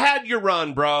 You had your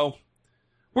run, bro.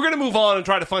 We're going to move on and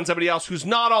try to find somebody else who's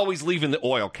not always leaving the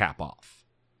oil cap off.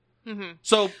 Mm-hmm.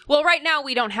 So, well, right now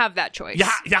we don't have that choice.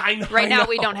 Yeah, I know. Right now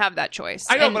we don't have that choice.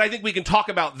 I know, but I think we can talk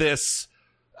about this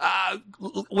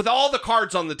with all the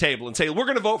cards on the table and say, we're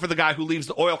going to vote for the guy who leaves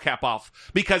the oil cap off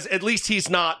because at least he's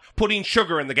not putting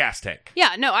sugar in the gas tank.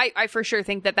 Yeah, no, I for sure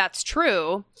think that that's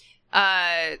true.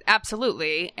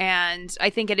 Absolutely. And I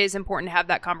think it is important to have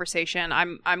that conversation.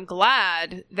 I'm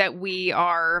glad that we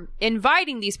are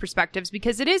inviting these perspectives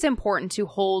because it is important to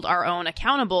hold our own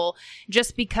accountable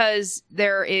just because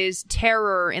there is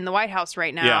terror in the White House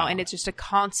right now. And it's just a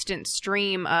constant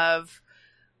stream of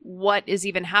what is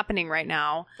even happening right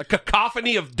now. A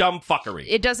cacophony of dumb fuckery.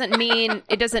 It doesn't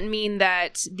mean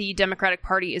that the Democratic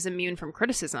Party is immune from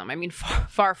criticism. I mean,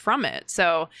 far from it.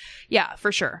 So, yeah,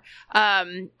 for sure.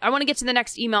 I want to get to the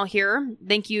next email here.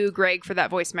 Thank you, Greg, for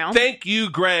that voicemail. Thank you,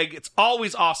 Greg. It's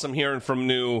always awesome hearing from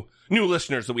new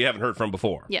listeners that we haven't heard from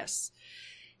before. Yes.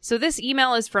 So this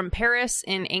email is from Paris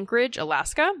in Anchorage,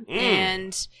 Alaska,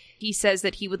 and he says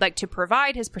that he would like to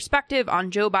provide his perspective on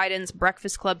Joe Biden's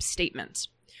Breakfast Club statement.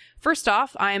 First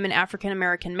off, I am an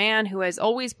African-American man who has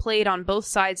always played on both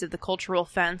sides of the cultural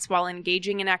fence while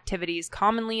engaging in activities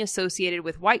commonly associated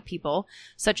with white people,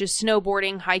 such as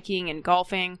snowboarding, hiking, and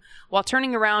golfing, while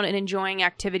turning around and enjoying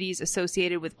activities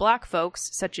associated with black folks,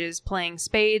 such as playing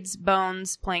spades,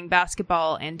 bones, playing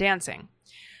basketball, and dancing.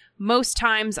 Most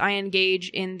times I engage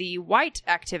in the white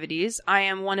activities. I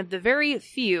am one of the very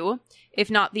few,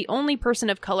 if not the only person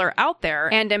of color out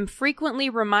there, and am frequently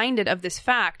reminded of this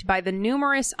fact by the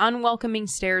numerous unwelcoming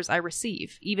stares I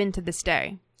receive, even to this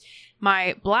day.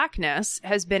 My blackness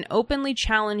has been openly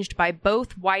challenged by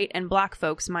both white and black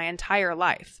folks my entire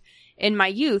life. In my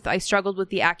youth, I struggled with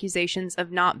the accusations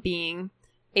of not being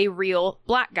a real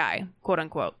black guy, quote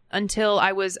unquote, until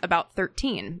I was about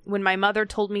 13, when my mother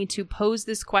told me to pose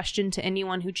this question to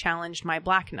anyone who challenged my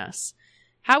blackness.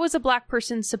 How is a black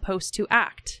person supposed to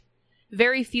act?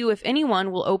 Very few, if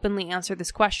anyone, will openly answer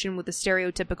this question with the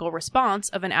stereotypical response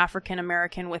of an African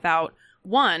American without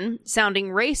 1, sounding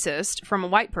racist from a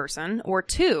white person, or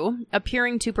 2,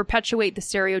 appearing to perpetuate the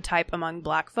stereotype among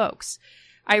black folks.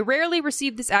 I rarely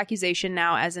receive this accusation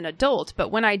now as an adult, but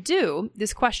when I do,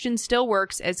 this question still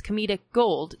works as comedic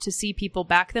gold to see people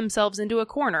back themselves into a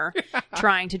corner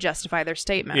trying to justify their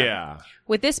statement. Yeah.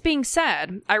 With this being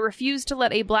said, I refuse to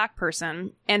let a black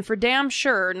person, and for damn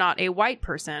sure not a white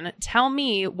person, tell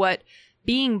me what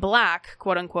being black,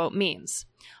 quote unquote, means.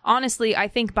 Honestly, I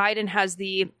think Biden has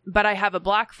the "but I have a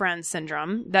black friend"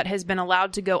 syndrome that has been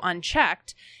allowed to go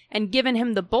unchecked and given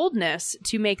him the boldness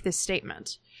to make this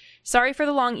statement. Sorry for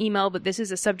the long email, but this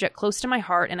is a subject close to my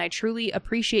heart, and I truly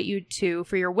appreciate you two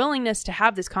for your willingness to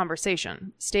have this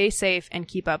conversation. Stay safe and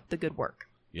keep up the good work.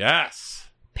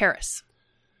 Yes. Paris.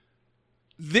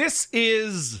 This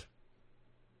is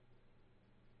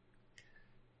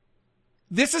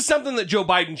something that Joe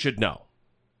Biden should know.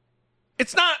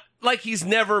 It's not like he's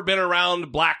never been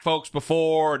around black folks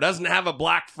before, or doesn't have a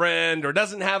black friend, or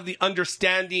doesn't have the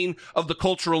understanding of the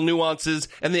cultural nuances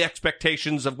and the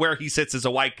expectations of where he sits as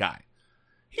a white guy.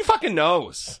 He fucking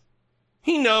knows.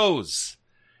 He knows.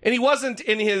 And he wasn't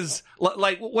in his,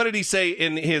 like, what did he say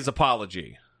in his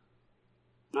apology?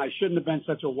 I shouldn't have been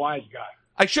such a wise guy.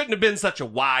 I shouldn't have been such a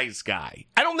wise guy.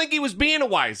 I don't think he was being a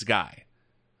wise guy.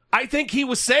 I think he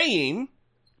was saying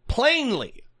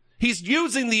plainly, he's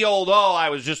using the old, I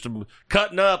was just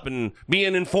cutting up and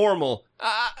being informal.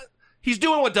 He's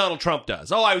doing what Donald Trump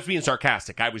does. I was being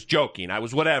sarcastic. I was joking. I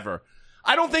was whatever.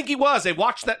 I don't think he was. I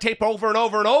watched that tape over and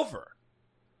over and over.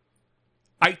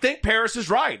 I think Paris is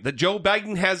right, that Joe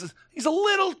Biden he's a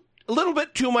little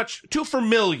bit too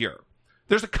familiar.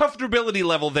 There's a comfortability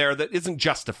level there that isn't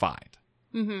justified.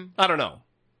 Mm-hmm. I don't know.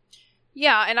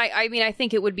 Yeah, and I mean, I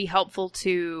think it would be helpful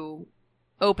to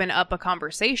open up a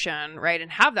conversation, right,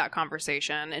 and have that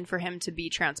conversation, and for him to be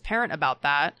transparent about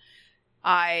that.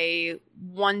 I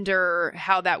wonder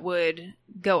how that would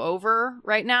go over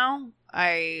right now.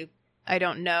 I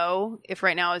don't know if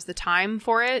right now is the time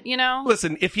for it, you know?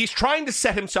 Listen, if he's trying to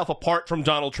set himself apart from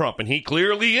Donald Trump, and he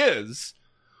clearly is,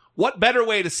 what better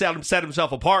way to set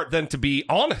himself apart than to be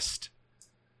honest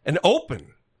and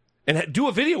open and do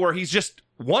a video where he's just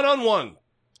one-on-one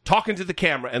talking to the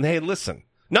camera and, hey, listen,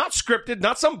 not scripted,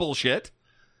 not some bullshit.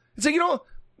 It's like,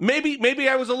 maybe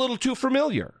I was a little too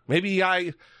familiar. Maybe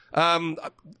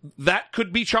that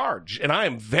could be charged, and I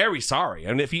am very sorry.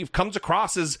 And if he comes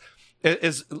across as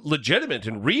legitimate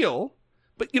and real,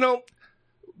 but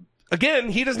again,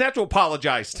 he doesn't have to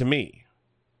apologize to me.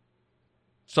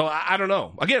 So I don't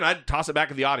know. Again, I'd toss it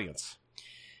back at the audience.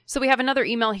 So we have another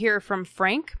email here from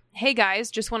Frank. Hey guys,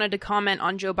 just wanted to comment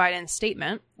on Joe Biden's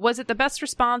statement. Was it the best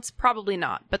response? Probably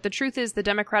not. But the truth is the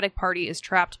Democratic Party is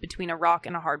trapped between a rock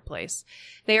and a hard place.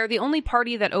 They are the only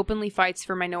party that openly fights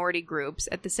for minority groups.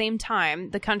 At the same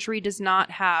time, the country does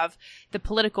not have the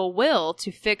political will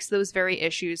to fix those very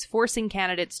issues, forcing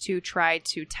candidates to try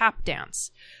to tap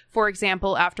dance. For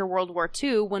example, after World War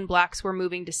II, when blacks were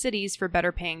moving to cities for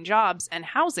better paying jobs and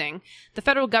housing, the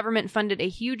federal government funded a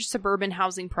huge suburban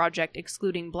housing project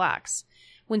excluding blacks.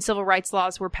 When civil rights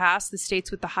laws were passed, the states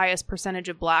with the highest percentage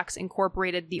of blacks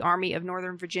incorporated the Army of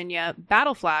Northern Virginia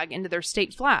battle flag into their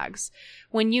state flags.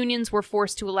 When unions were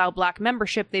forced to allow black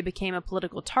membership, they became a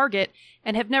political target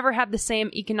and have never had the same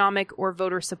economic or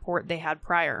voter support they had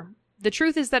prior. The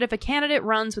truth is that if a candidate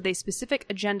runs with a specific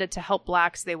agenda to help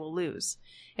blacks, they will lose.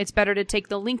 It's better to take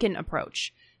the Lincoln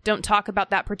approach. Don't talk about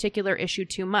that particular issue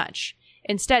too much.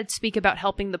 Instead, speak about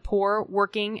helping the poor,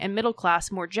 working, and middle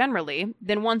class more generally.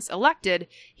 Then once elected,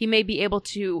 he may be able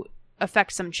to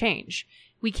affect some change.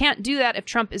 We can't do that if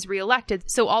Trump is reelected.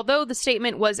 So although the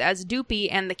statement was as doopy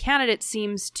and the candidate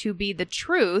seems to be the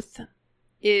truth,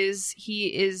 he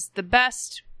is the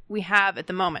best we have at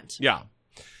the moment. Yeah.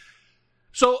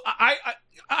 So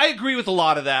I agree with a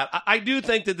lot of that. I do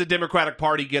think that the Democratic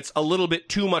Party gets a little bit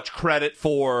too much credit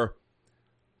for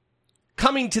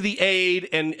coming to the aid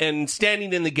and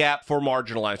standing in the gap for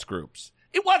marginalized groups.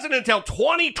 It wasn't until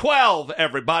 2012,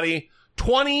 everybody,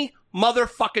 20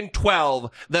 motherfucking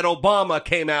 12, that Obama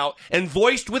came out and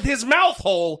voiced with his mouth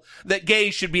hole that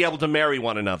gays should be able to marry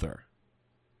one another.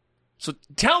 So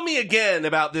tell me again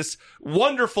about this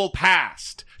wonderful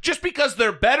past. Just because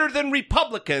they're better than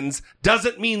Republicans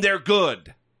doesn't mean they're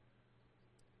good.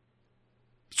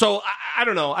 So, I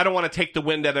don't know. I don't want to take the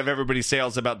wind out of everybody's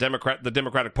sails about the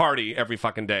Democratic Party every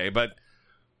fucking day, but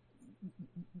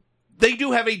they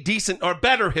do have a decent or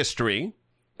better history,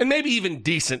 and maybe even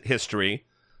decent history,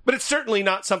 but it's certainly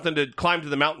not something to climb to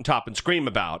the mountaintop and scream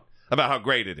about how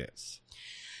great it is.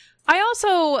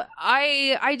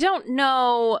 I don't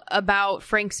know about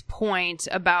Frank's point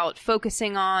about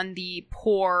focusing on the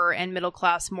poor and middle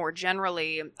class more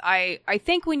generally. I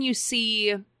think when you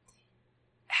see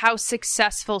how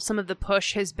successful some of the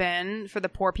push has been for the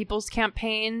Poor People's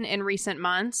Campaign in recent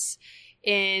months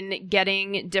in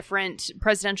getting different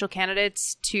presidential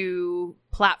candidates to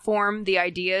platform the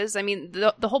ideas. I mean,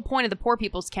 the whole point of the Poor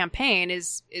People's Campaign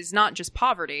is not just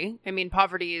poverty. I mean,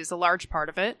 poverty is a large part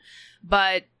of it,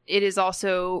 but it is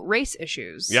also race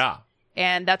issues. Yeah.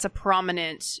 And that's a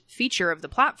prominent feature of the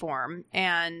platform.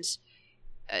 And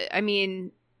I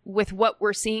mean, with what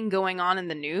we're seeing going on in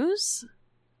the news.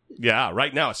 Yeah,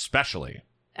 right now especially.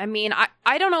 I mean,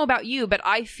 I don't know about you, but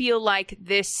I feel like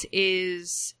this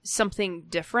is something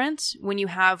different when you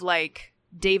have, like,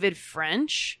 David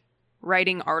French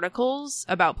writing articles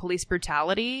about police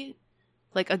brutality,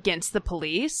 like, against the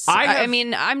police. I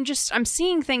mean, I'm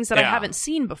seeing things that I haven't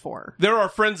seen before. There are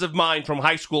friends of mine from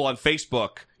high school on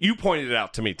Facebook, you pointed it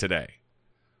out to me today,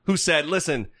 who said,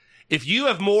 listen, if you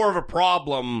have more of a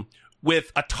problem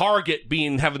with a Target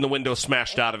having the window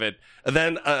smashed out of it,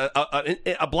 than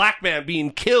a black man being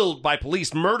killed by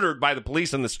police, murdered by the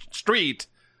police in the street,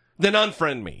 then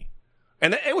unfriend me.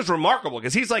 And it was remarkable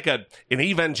because he's like an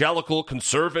evangelical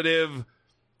conservative,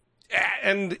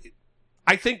 and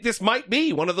I think this might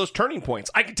be one of those turning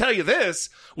points. I can tell you this,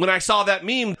 when I saw that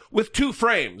meme with two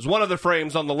frames, one of the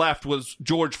frames on the left was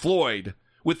George Floyd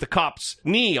with the cop's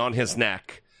knee on his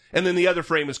neck. And then the other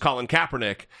frame is Colin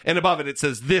Kaepernick. And above it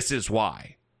says, "This is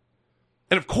why."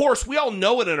 And of course, we all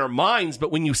know it in our minds, but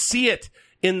when you see it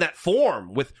in that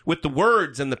form with the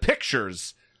words and the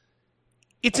pictures,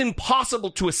 it's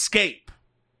impossible to escape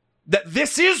that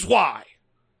this is why.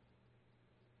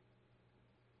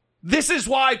 This is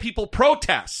why people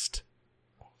protest.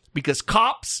 Because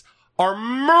cops are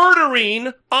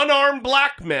murdering unarmed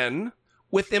black men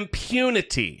with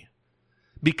impunity.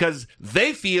 Because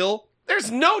they feel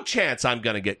there's no chance I'm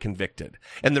going to get convicted.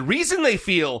 And the reason they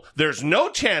feel there's no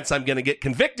chance I'm going to get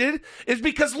convicted is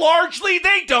because largely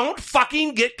they don't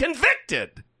fucking get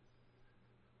convicted.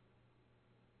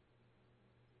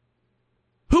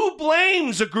 Who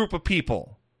blames a group of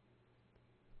people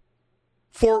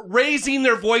for raising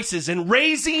their voices and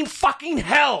raising fucking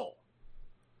hell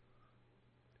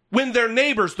when their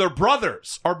neighbors, their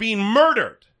brothers, are being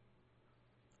murdered,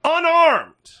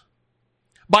 unarmed,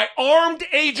 by armed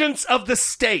agents of the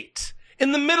state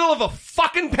in the middle of a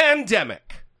fucking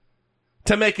pandemic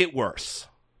to make it worse?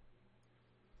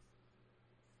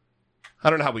 I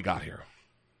don't know how we got here.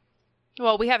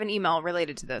 Well, we have an email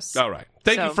related to this. All right.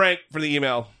 Thank you, Frank, for the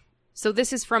email. So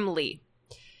this is from Lee.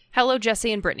 Hello,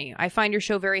 Jesse and Brittany. I find your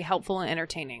show very helpful and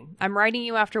entertaining. I'm writing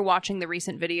you after watching the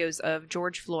recent videos of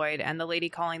George Floyd and the lady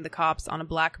calling the cops on a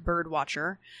black bird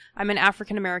watcher. I'm an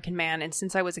African-American man, and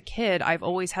since I was a kid, I've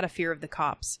always had a fear of the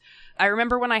cops. I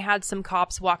remember when I had some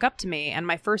cops walk up to me, and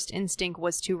my first instinct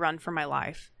was to run for my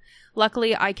life.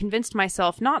 Luckily, I convinced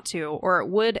myself not to, or it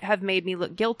would have made me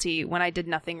look guilty when I did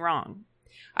nothing wrong.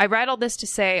 I write all this to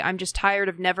say I'm just tired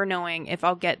of never knowing if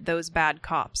I'll get those bad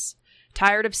cops.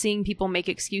 Tired of seeing people make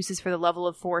excuses for the level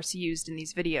of force used in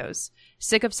these videos.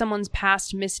 Sick of someone's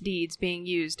past misdeeds being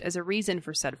used as a reason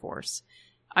for said force.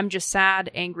 I'm just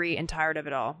sad, angry, and tired of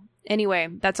it all. Anyway,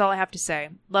 that's all I have to say.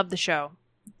 Love the show.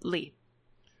 Lee.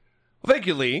 Well, thank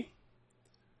you, Lee.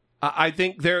 I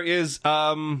think there is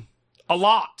a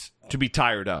lot to be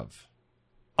tired of.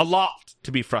 A lot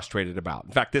to be frustrated about.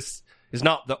 In fact, this is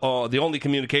not the only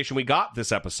communication we got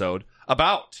this episode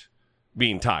about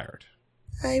being tired.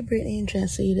 Hi, Brittany and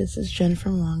Jesse. This is Jen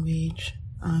from Long Beach.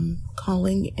 I'm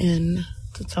calling in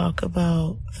to talk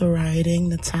about the rioting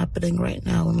that's happening right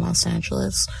now in Los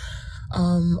Angeles.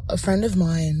 A friend of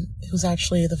mine, who's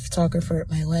actually the photographer at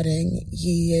my wedding,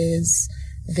 he is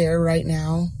there right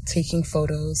now taking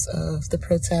photos of the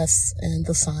protests and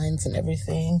the signs and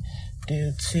everything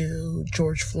due to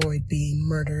George Floyd being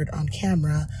murdered on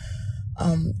camera.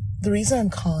 The reason I'm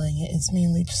calling it is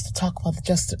mainly just to talk about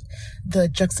the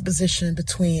juxtaposition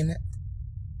between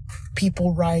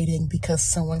people rioting because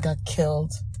someone got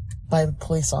killed by a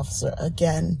police officer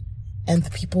again, and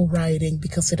the people rioting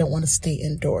because they don't want to stay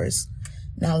indoors.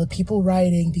 Now, the people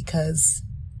rioting because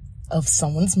of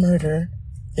someone's murder,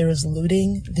 there is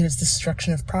looting, there's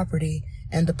destruction of property,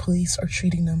 and the police are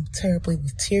treating them terribly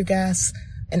with tear gas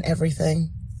and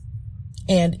everything.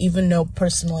 And even though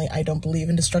personally I don't believe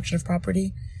in destruction of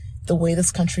property, the way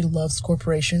this country loves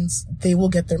corporations, they will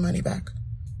get their money back.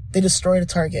 They destroyed a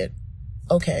Target.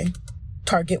 Okay.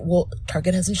 Target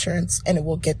has insurance and it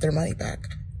will get their money back.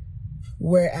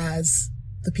 Whereas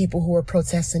the people who are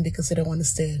protesting because they don't want to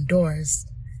stay indoors,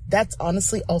 that's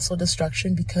honestly also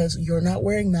destruction because you're not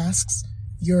wearing masks.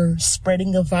 You're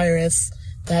spreading a virus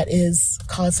that is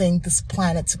causing this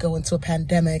planet to go into a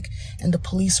pandemic, and the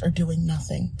police are doing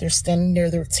nothing. They're standing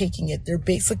there, they're taking it. They're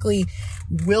basically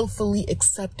willfully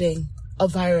accepting a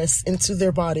virus into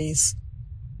their bodies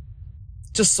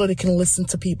just so they can listen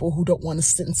to people who don't want to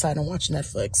sit inside and watch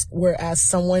Netflix. Whereas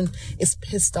someone is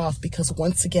pissed off because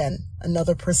once again,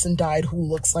 another person died who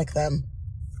looks like them,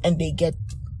 and they get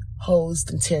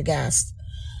hosed and tear gassed.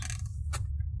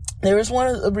 There is one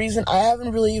of the reason I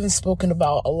haven't really even spoken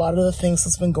about a lot of the things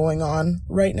that's been going on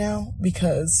right now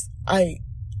because I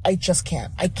just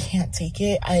can't. I can't take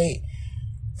it.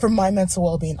 For my mental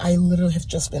well-being, I literally have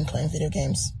just been playing video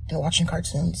games and watching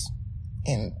cartoons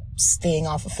and staying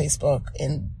off of Facebook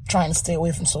and trying to stay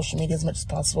away from social media as much as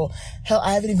possible. Hell,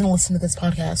 I haven't even listened to this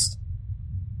podcast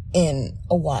in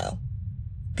a while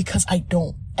because I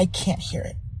can't hear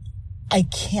it. I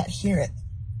can't hear it.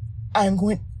 I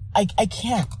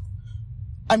can't.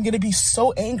 I'm going to be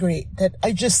so angry that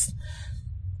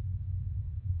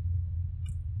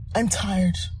I'm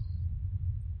tired.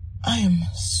 I am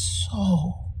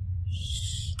so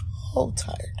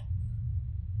tired.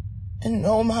 And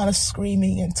no amount of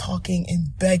screaming and talking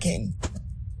and begging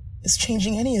is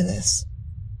changing any of this.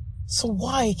 So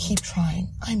why keep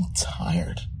trying? I'm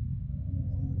tired.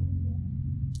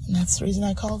 And that's the reason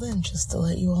I called in, just to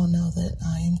let you all know that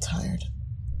I am tired.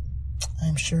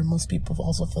 I'm sure most people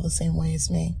also feel the same way as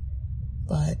me.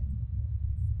 But,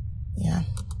 yeah.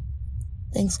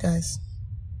 Thanks, guys.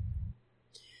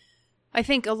 I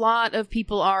think a lot of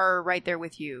people are right there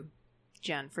with you,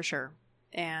 Jen, for sure.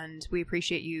 And we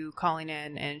appreciate you calling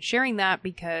in and sharing that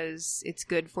because it's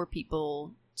good for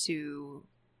people to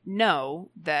know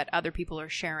that other people are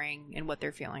sharing and what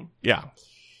they're feeling. Yeah.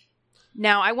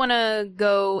 Now, I want to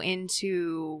go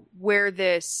into where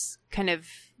this kind of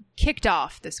kicked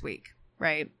off this week,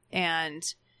 right?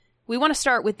 And we want to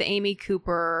start with the Amy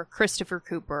Cooper, Christopher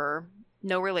Cooper,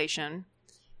 no relation,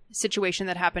 situation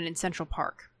that happened in Central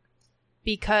Park.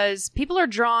 Because people are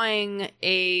drawing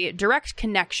a direct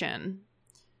connection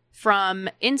from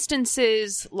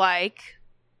instances like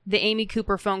the Amy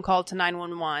Cooper phone call to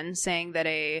 911 saying that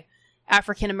a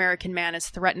African-American man is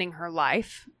threatening her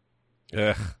life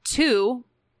to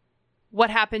what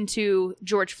happened to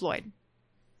George Floyd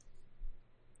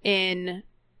in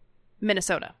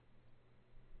Minnesota.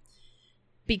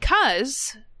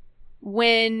 Because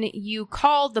when you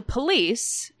call the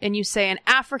police and you say an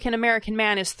African-American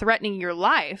man is threatening your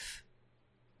life,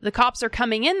 the cops are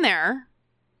coming in there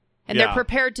and they're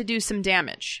prepared to do some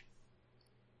damage.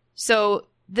 So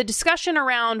the discussion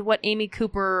around what Amy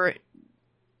Cooper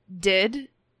did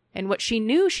And what she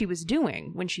knew she was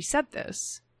doing when she said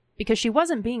this, because she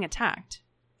wasn't being attacked.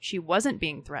 She wasn't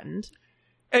being threatened.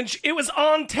 And it was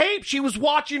on tape. She was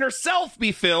watching herself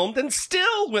be filmed and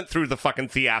still went through the fucking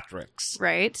theatrics.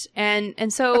 Right.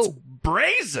 And so... That's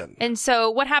brazen. And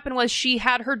so what happened was she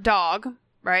had her dog,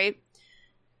 right,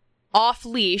 off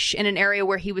leash in an area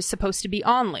where he was supposed to be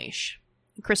on leash.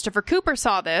 Christopher Cooper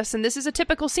saw this, and this is a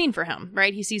typical scene for him,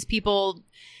 right? He sees people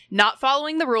not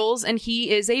following the rules, and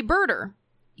he is a birder.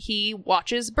 He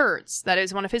watches birds. That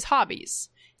is one of his hobbies.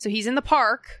 So he's in the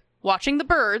park watching the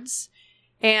birds,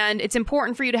 and it's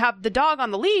important for you to have the dog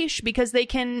on the leash because they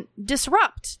can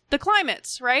disrupt the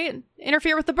climate, right?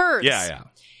 Interfere with the birds. Yeah.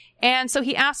 And so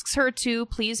he asks her to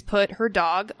please put her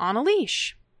dog on a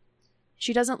leash.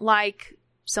 She doesn't like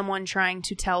someone trying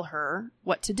to tell her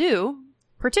what to do,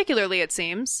 particularly, it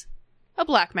seems, a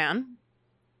black man.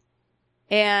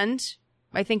 And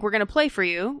I think we're going to play for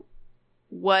you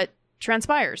what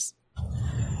transpires.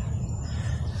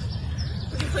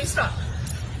 Would you please stop?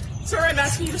 Sir, I'm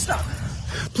asking you to stop.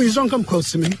 Please don't come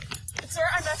close to me. Sir,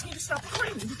 I'm asking you to stop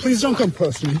recording me. Please don't come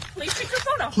close to me. Please take your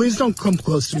phone off. Please don't come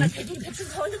close to And me. I'm taking a picture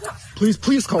and calling the cops.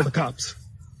 Please call the cops.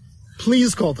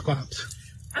 Please call the cops.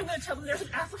 I'm going to tell them there's an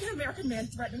African-American man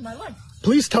threatening my life.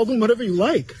 Please tell them whatever you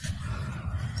like.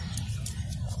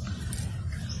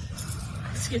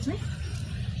 Excuse me?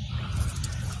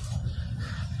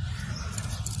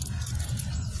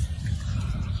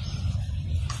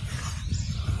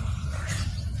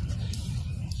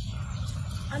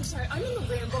 I'm sorry, I'm in the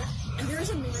Rambo, and there is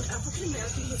a man,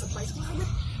 African-American, who has a bicycle helmet.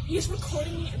 He is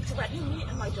recording me and threatening me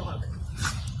and my dog.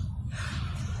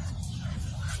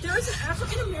 There is an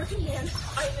African-American man.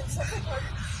 I am in Central Park.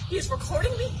 He is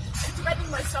recording me and threatening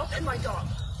myself and my dog.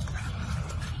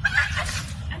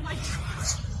 And my...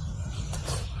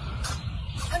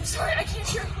 I'm sorry, I can't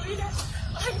hear you either.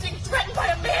 I'm being threatened by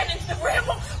a man in the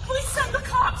Rambo. Please send the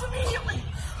cops immediately.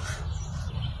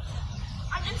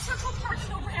 I'm in Central Park in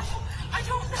the Rambo. I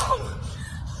don't know.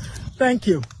 Thank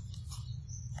you.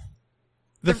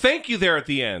 The thank you there at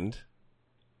the end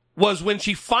was when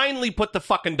she finally put the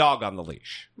fucking dog on the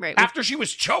leash. Right. After she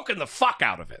was choking the fuck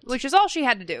out of it. Which is all she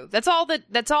had to do. That's all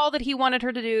that he wanted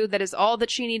her to do. That is all that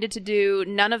she needed to do.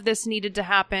 None of this needed to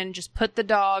happen. Just put the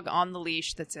dog on the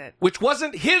leash. That's it. Which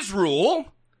wasn't his rule.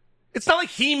 It's not like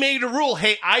he made a rule.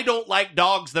 Hey, I don't like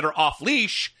dogs that are off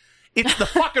leash. It's the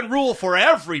fucking rule for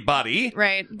everybody.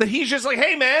 Right. That he's just like,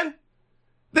 hey man,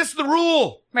 this is the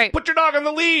rule. Right. Put your dog on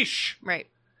the leash. Right.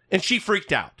 And she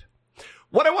freaked out.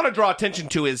 What I want to draw attention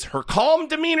to is her calm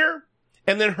demeanor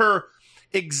and then her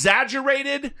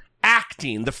exaggerated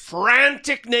acting, the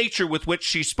frantic nature with which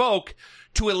she spoke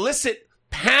to elicit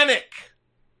panic.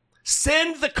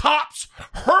 Send the cops.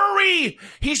 Hurry.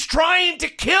 He's trying to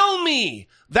kill me.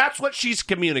 That's what she's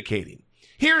communicating.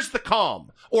 Here's the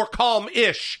calm, or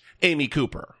calm-ish, Amy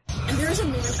Cooper. And there is a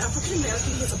man,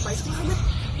 African-American, who has a bicycle helmet.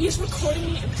 He is recording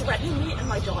me and threatening me and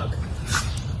my dog.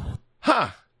 Huh.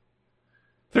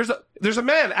 There's a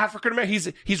man,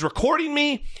 African-American, he's recording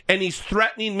me and he's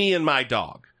threatening me and my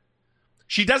dog.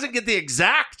 She doesn't get the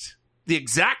exact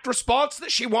response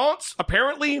that she wants,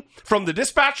 apparently, from the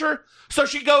dispatcher, so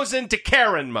she goes into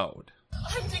Karen mode.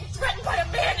 I'm being threatened by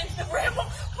a man in the Rambo.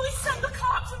 Please send the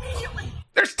cops immediately.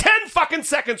 There's 10 fucking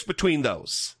seconds between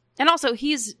those. And also,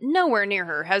 he's nowhere near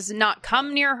her, has not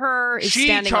come near her, is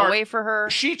standing away for her.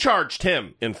 She charged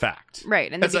him, in fact.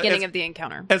 Right, in the beginning of the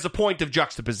encounter. As a point of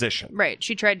juxtaposition. Right,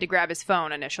 she tried to grab his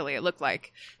phone initially. It looked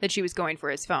like that she was going for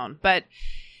his phone. But,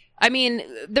 I mean,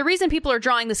 the reason people are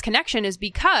drawing this connection is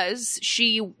because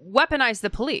she weaponized the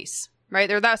police,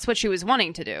 right? Or that's what she was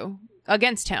wanting to do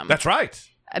against him. That's right.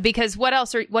 Because what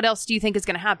else do you think is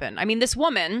going to happen? I mean, this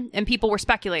woman, and people were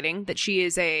speculating that she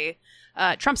is a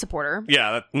Trump supporter.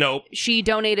 Yeah, nope. She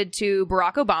donated to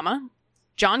Barack Obama,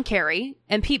 John Kerry,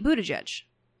 and Pete Buttigieg.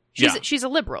 She's a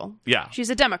liberal. Yeah. She's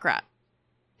a Democrat.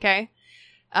 Okay?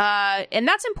 And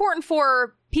that's important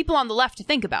for people on the left to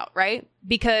think about, right?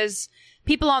 Because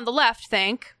people on the left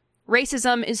think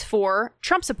racism is for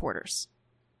Trump supporters.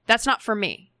 That's not for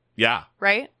me. Yeah.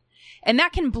 Right? And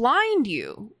that can blind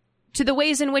you to the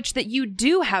ways in which that you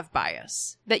do have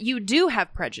bias, that you do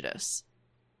have prejudice,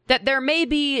 that there may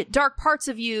be dark parts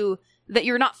of you that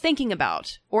you're not thinking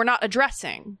about or not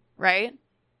addressing, right?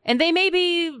 And they may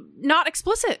be not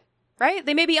explicit, right?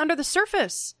 They may be under the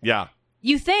surface. Yeah.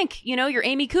 You think, you're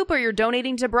Amy Cooper, you're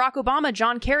donating to Barack Obama,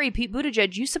 John Kerry, Pete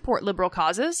Buttigieg, you support liberal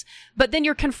causes, but then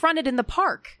you're confronted in the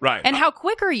park. Right. And how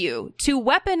quick are you to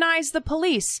weaponize the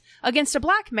police against a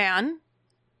black man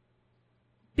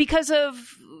because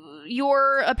of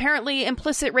your apparently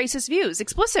explicit racist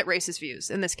views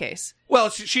in this case. Well,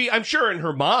 she, I'm sure in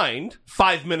her mind,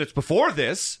 5 minutes before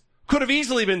this, could have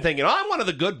easily been thinking, I'm one of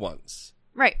the good ones.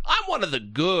 Right. I'm one of the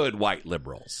good white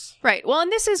liberals. Right. Well,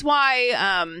 and this is why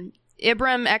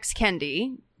Ibram X.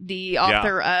 Kendi, the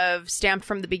author of Stamped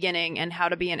from the Beginning and How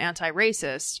to Be an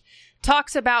Anti-Racist,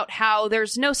 talks about how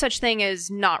there's no such thing as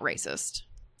not racist.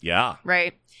 Yeah.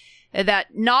 Right?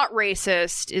 That not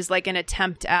racist is like an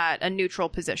attempt at a neutral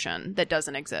position that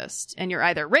doesn't exist. And you're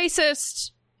either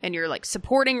racist and you're like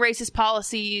supporting racist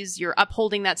policies, you're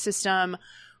upholding that system,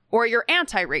 or you're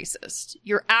anti-racist.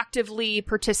 You're actively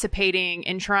participating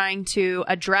in trying to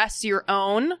address your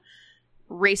own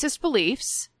racist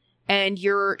beliefs, and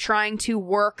you're trying to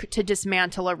work to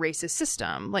dismantle a racist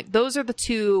system. Like, those are the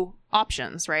two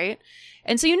options, right?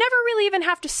 And so you never really even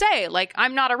have to say, like,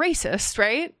 I'm not a racist,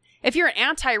 right? If you're an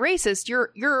anti-racist,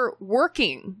 you're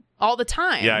working all the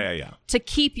time to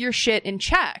keep your shit in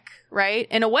check, right?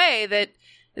 In a way that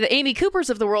the Amy Coopers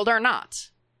of the world are not,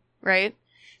 right?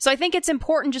 So I think it's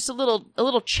important, just a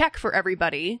little check for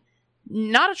everybody.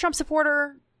 Not a Trump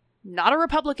supporter, not a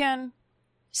Republican,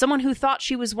 someone who thought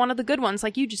she was one of the good ones,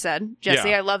 like you just said, Jesse.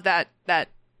 Yeah. I love that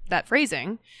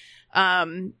phrasing.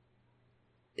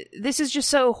 This is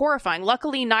just so horrifying.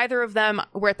 Luckily, neither of them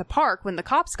were at the park when the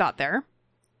cops got there,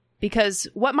 because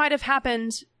what might have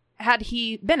happened had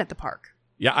he been at the park?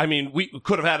 Yeah, I mean, we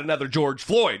could have had another George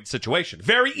Floyd situation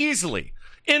very easily.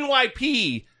 In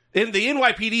the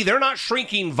NYPD, they're not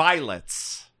shrinking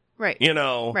violets. Right. You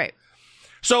know? Right.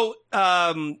 So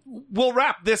we'll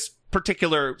wrap this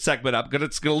particular segment up because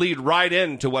it's going to lead right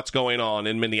into what's going on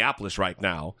in Minneapolis right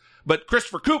now. But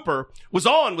Christopher Cooper was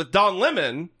on with Don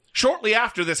Lemon shortly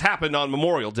after this happened on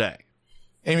Memorial Day.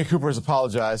 Amy Cooper has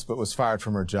apologized but was fired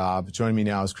from her job. Joining me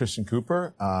now is Christian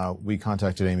Cooper. We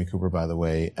contacted Amy Cooper, by the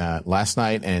way, last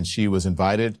night, and she was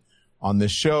invited on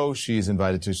this show. She's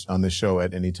invited on this show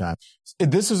at any time.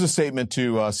 This is a statement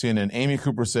to CNN. Amy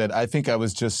Cooper said, "I think I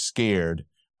was just scared."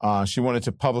 She wanted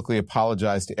to publicly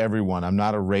apologize to everyone. "I'm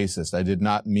not a racist. I did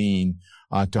not mean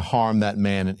to harm that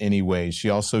man in any way." She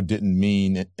also didn't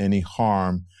mean any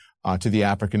harm to the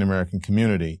African-American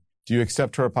community. Do you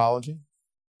accept her apology?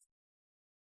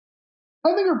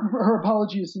 I think her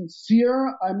apology is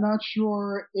sincere. I'm not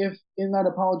sure if in that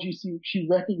apology she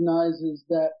recognizes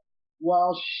that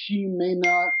while she may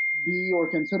not be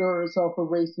or consider herself a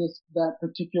racist, that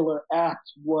particular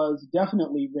act was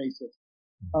definitely racist.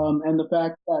 And the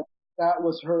fact that that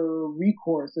was her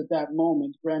recourse at that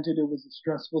moment, granted it was a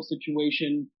stressful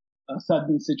situation, a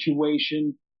sudden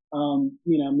situation,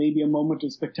 maybe a moment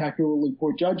of spectacularly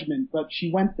poor judgment, but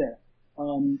she went there,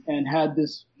 and had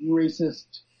this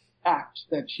racist act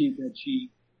that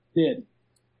she did.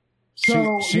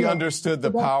 So, she understood the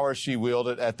power she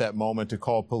wielded at that moment to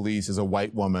call police as a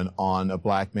white woman on a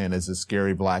black man, as a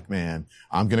scary black man.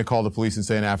 I'm going to call the police and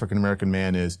say an African-American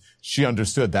man is. She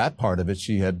understood that part of it.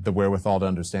 She had the wherewithal to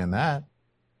understand that.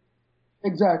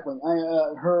 Exactly.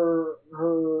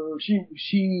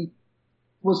 She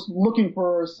was looking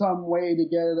for some way to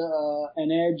get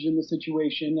an edge in the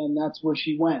situation, and that's where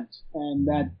she went. And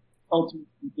that ultimately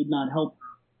did not help her.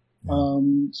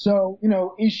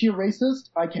 Is she a racist?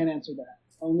 I can't answer that.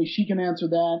 Only she can answer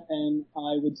that, and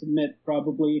I would submit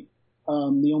probably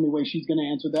the only way she's going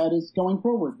to answer that is going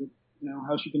forward with,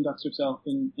 how she conducts herself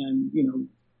and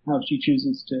how she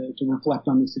chooses to reflect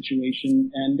on the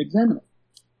situation and examine it.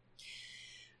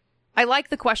 I like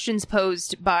the questions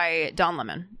posed by Don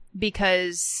Lemon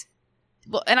because,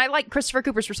 and I like Christopher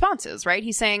Cooper's responses, right?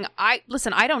 He's saying, I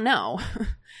don't know.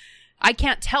 I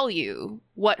can't tell you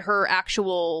what her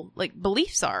actual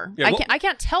beliefs are. Yeah, I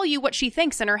can't tell you what she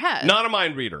thinks in her head. Not a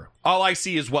mind reader. All I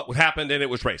see is what happened, and it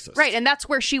was racist. Right, and that's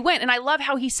where she went. And I love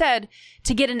how he said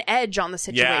to get an edge on the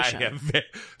situation. Yeah,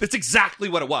 that's exactly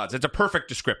what it was. It's a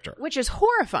perfect descriptor. Which is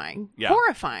horrifying. Yeah.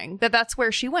 Horrifying that's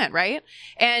where she went, right?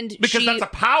 And because that's a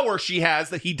power she has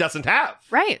that he doesn't have.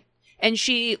 Right. And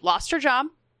she lost her job.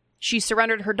 She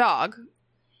surrendered her dog.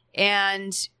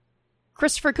 And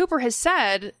Christopher Cooper has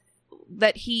said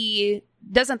that he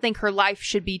doesn't think her life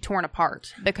should be torn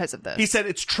apart because of this. He said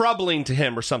it's troubling to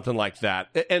him or something like that.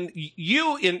 And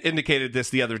you indicated this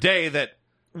the other day, that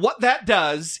what that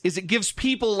does is it gives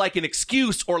people like an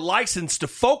excuse or license to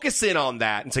focus in on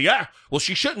that and say, yeah, well,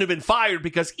 she shouldn't have been fired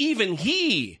because even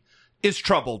he is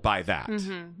troubled by that.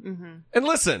 Mm-hmm, mm-hmm. And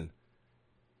listen,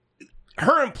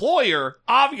 her employer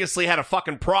obviously had a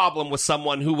fucking problem with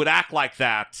someone who would act like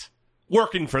that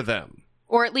working for them.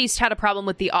 Or at least had a problem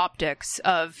with the optics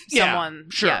of someone.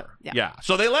 Sure. Yeah.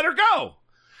 So they let her go.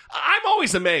 I'm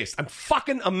always amazed. I'm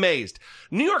fucking amazed.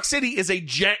 New York City is a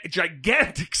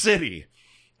gigantic city.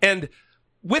 And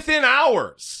within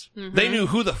hours, they knew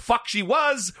who the fuck she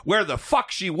was, where the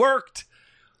fuck she worked,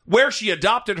 where she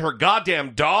adopted her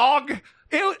goddamn dog.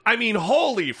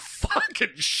 Holy fucking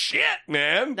shit,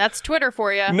 man. That's Twitter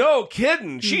for you. No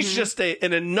kidding. She's just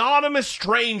an anonymous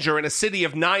stranger in a city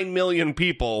of 9 million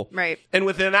people. Right. And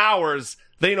within hours,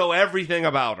 they know everything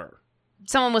about her.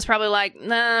 Someone was probably like,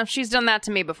 nah, she's done that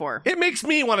to me before. It makes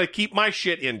me want to keep my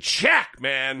shit in check,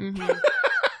 man.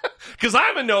 Because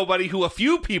I'm a nobody who a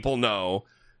few people know.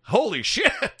 Holy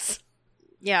shit.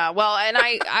 Yeah, well, and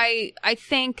I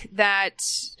think that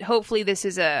hopefully this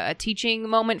is a teaching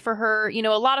moment for her. You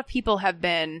know, a lot of people have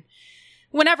been,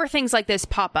 whenever things like this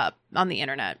pop up on the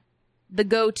internet, the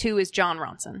go-to is Jon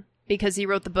Ronson, because he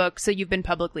wrote the book So You've Been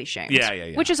Publicly Shamed.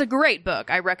 Yeah. Which is a great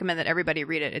book. I recommend that everybody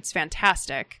read it. It's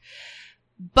fantastic.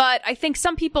 But I think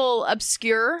some people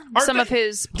obscure some of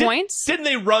his points. Didn't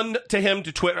they run to him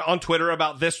on Twitter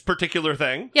about this particular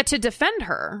thing? Yeah, to defend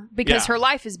her, because her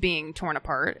life is being torn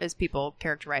apart, as people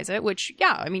characterize it, which,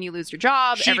 you lose your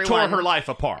job. She tore her life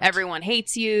apart. Everyone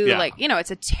hates you. Yeah.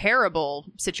 It's a terrible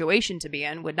situation to be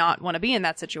in. Would not want to be in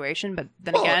that situation. But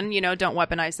then again, don't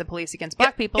weaponize the police against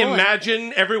black people.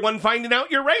 Imagine everyone finding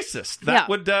out you're racist. That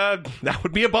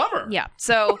would be a bummer. Yeah.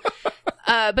 So,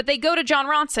 but they go to Jon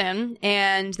Ronson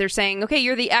and they're saying, okay,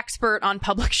 you're the expert on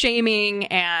public shaming,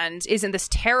 and isn't this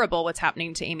terrible what's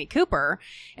happening to Amy Cooper?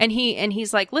 And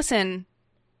he's like, listen,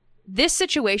 this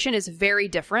situation is very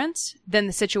different than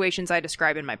the situations I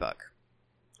describe in my book,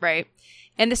 right?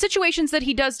 And the situations that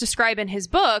he does describe in his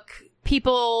book,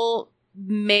 people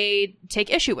may take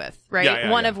issue with, right?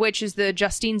 One of which is the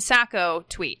Justine Sacco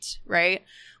tweet, right?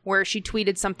 Where she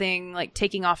tweeted something like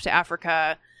taking off to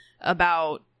Africa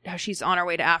about how she's on her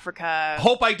way to Africa.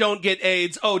 Hope I don't get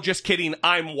AIDS. Oh, just kidding.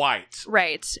 I'm white.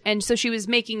 Right. And so she was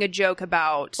making a joke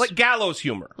about... like gallows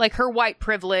humor. Like her white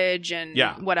privilege and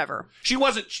whatever. She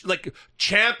wasn't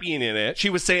championing it.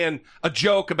 She was saying a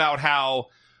joke about how,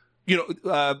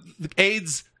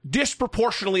 AIDS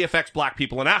disproportionately affects black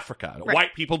people in Africa. Right.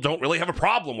 White people don't really have a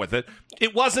problem with it.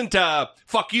 It wasn't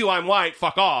fuck you, I'm white,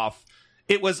 fuck off.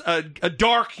 It was a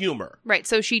dark humor. Right.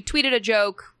 So she tweeted a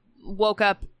joke, woke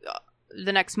up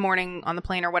the next morning on the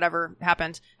plane or whatever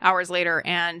happened hours later,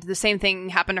 and the same thing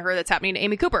happened to her that's happening to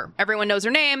Amy Cooper. Everyone knows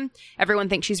her name. Everyone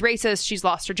thinks she's racist. She's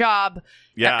lost her job.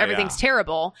 Everything's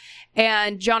terrible.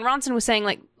 And Jon Ronson was saying,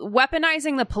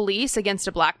 weaponizing the police against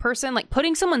a black person,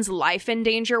 putting someone's life in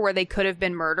danger where they could have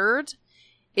been murdered,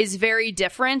 is very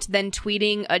different than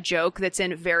tweeting a joke that's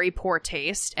in very poor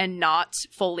taste and not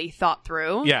fully thought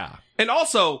through. Yeah. And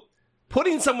also,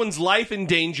 putting someone's life in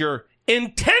danger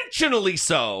intentionally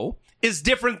so is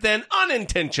different than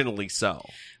unintentionally so.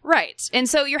 Right. And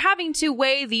so you're having to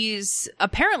weigh these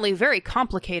apparently very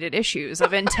complicated issues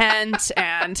of intent,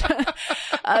 and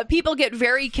people get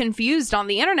very confused on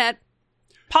the internet,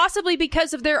 possibly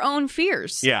because of their own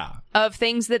fears of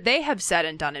things that they have said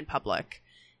and done in public,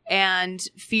 and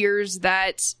fears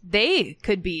that they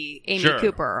could be Amy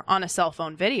Cooper on a cell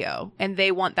phone video, and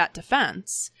they want that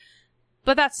defense.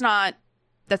 But that's not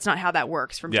how that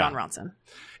works from Jon Ronson.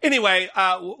 Anyway,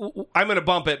 I'm going to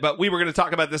bump it, but we were going to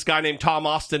talk about this guy named Tom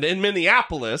Austin in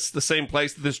Minneapolis, the same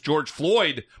place that this George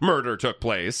Floyd murder took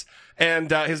place.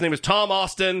 And his name is Tom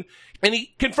Austin. And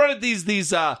he confronted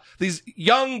these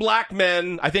young black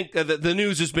men. I think the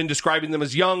news has been describing them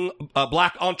as young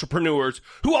black entrepreneurs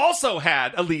who also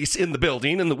had Elise in the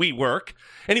building in the WeWork.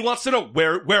 And he wants to know,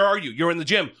 where are you? You're in the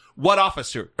gym. What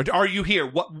office are you here?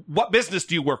 What business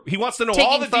do you work? He wants to know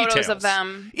all the details. Taking photos of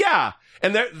them. Yeah.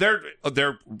 And they're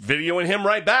videoing him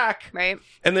right back. Right.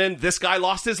 And then this guy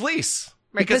lost his lease.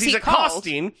 Right, because he's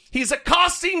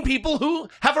accosting people who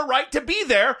have a right to be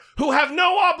there, who have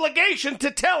no obligation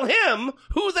to tell him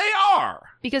who they are.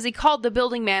 Because he called the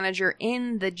building manager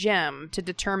in the gym to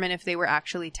determine if they were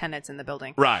actually tenants in the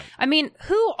building. Right. I mean,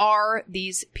 who are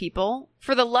these people,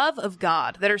 for the love of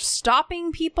God, that are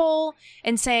stopping people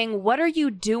and saying, what are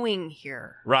you doing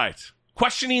here? Right.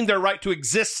 Questioning their right to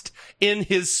exist in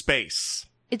his space.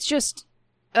 It's just,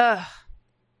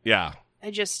 Yeah.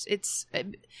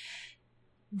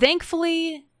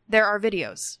 Thankfully, there are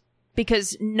videos,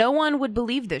 because no one would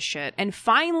believe this shit. And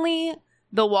finally,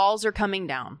 the walls are coming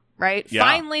down, right? Yeah.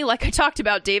 Finally, like I talked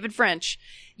about, David French,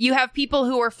 you have people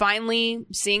who are finally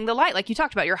seeing the light. Like you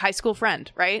talked about, your high school friend,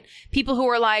 right? People who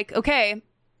are like, okay,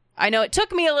 I know it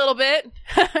took me a little bit,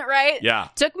 right? Yeah.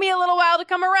 Took me a little while to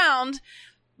come around,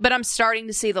 but I'm starting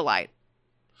to see the light.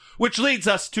 Which leads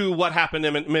us to what happened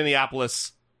in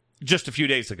Minneapolis just a few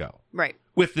days ago. Right.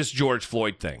 With this George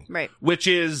Floyd thing. Right. Which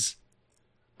is,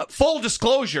 full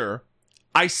disclosure,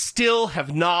 I still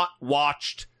have not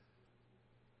watched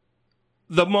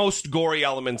the most gory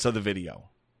elements of the video.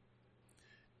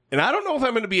 And I don't know if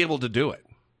I'm going to be able to do it.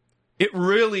 It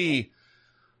really,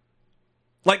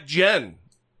 like Jen,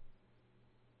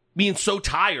 being so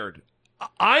tired.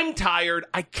 I'm tired.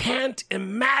 I can't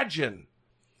imagine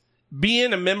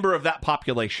being a member of that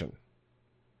population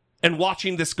and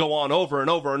watching this go on over and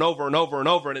over and over and over and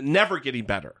over and it never getting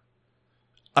better.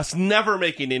 Us never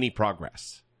making any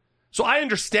progress. So I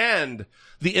understand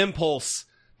the impulse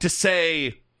to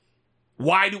say,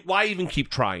 why even keep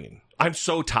trying? I'm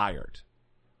so tired.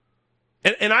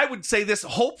 And I would say this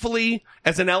hopefully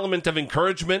as an element of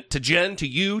encouragement to Jen, to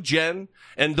you, Jen,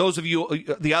 and those of you,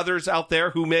 the others out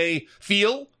there who may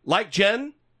feel like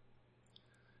Jen,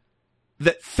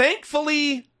 that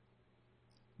thankfully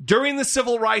during the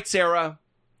civil rights era,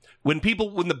 when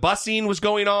the busing was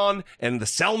going on and the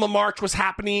Selma March was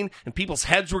happening and people's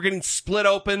heads were getting split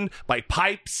open by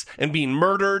pipes and being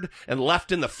murdered and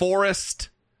left in the forest,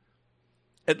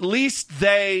 at least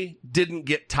they didn't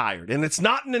get tired. And it's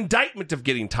not an indictment of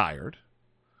getting tired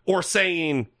or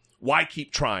saying, why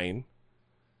keep trying?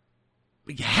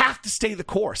 But you have to stay the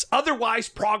course. Otherwise,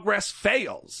 progress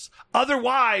fails.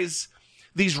 Otherwise,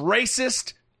 these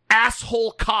racist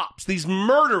asshole cops, these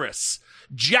murderous,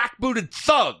 jackbooted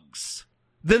thugs,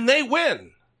 then they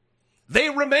win. They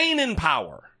remain in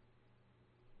power.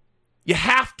 You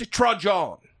have to trudge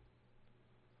on.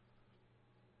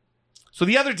 So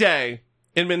the other day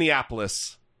in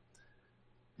Minneapolis,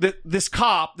 this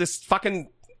cop, this fucking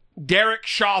Derek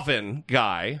Chauvin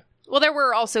guy. Well, there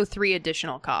were also 3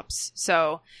 additional cops.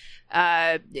 So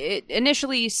it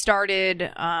initially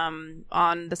started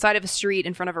on the side of a street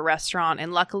in front of a restaurant,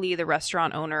 and luckily the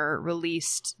restaurant owner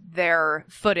released their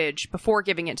footage before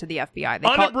giving it to the FBI.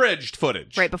 Unabridged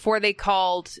footage. Right, before they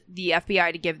called the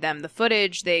FBI to give them the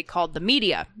footage, they called the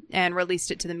media and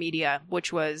released it to the media,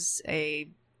 which was a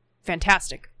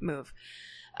fantastic move.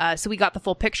 So we got the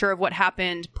full picture of what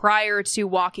happened prior to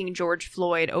walking George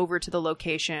Floyd over to the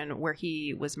location where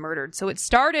he was murdered. So it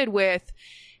started with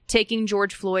taking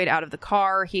George Floyd out of the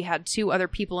car. He had 2 other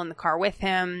people in the car with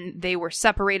him. They were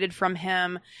separated from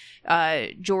him.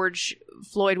 George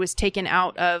Floyd was taken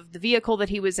out of the vehicle that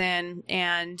he was in,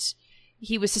 and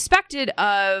he was suspected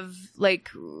of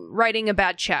writing a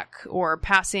bad check or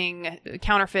passing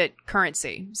counterfeit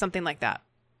currency, something like that.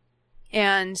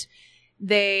 And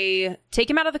they take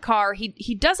him out of the car.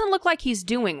 He doesn't look like he's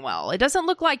doing well. It doesn't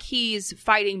look like he's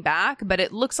fighting back, but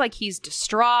it looks like he's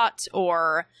distraught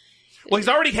or... Well, he's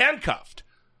already handcuffed.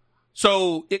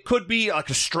 So it could be like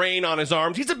a strain on his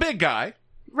arms. He's a big guy.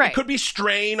 Right. It could be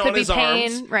strain Could on be his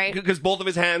pain, arms. right. Because both of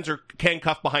his hands are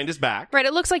handcuffed behind his back. Right,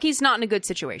 it looks like he's not in a good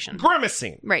situation.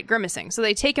 Grimacing. Right, grimacing. So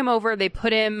they take him over, they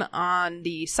put him on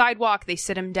the sidewalk, they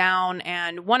sit him down,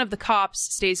 and one of the cops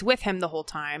stays with him the whole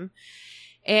time.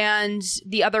 And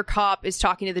the other cop is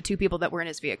talking to the 2 people that were in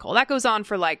his vehicle. That goes on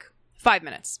for 5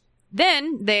 minutes.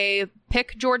 Then they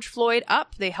pick George Floyd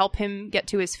up. They help him get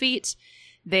to his feet.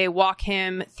 They walk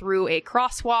him through a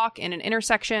crosswalk in an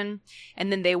intersection.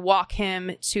 And then they walk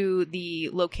him to the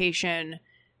location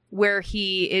where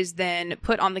he is then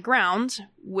put on the ground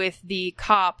with the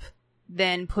cop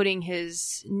then putting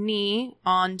his knee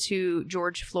onto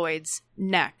George Floyd's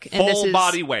neck. And Full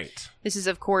body weight. This is,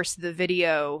 of course, the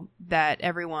video that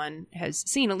everyone has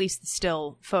seen, at least the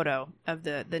still photo of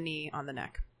the knee on the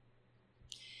neck.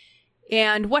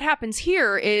 And what happens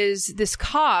here is this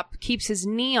cop keeps his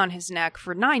knee on his neck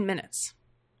for 9 minutes.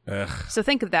 Ugh. So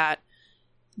think of that.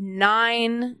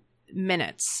 9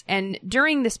 minutes. And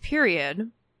during this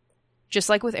period, just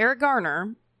like with Eric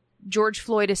Garner, George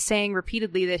Floyd is saying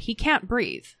repeatedly that he can't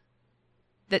breathe,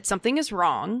 that something is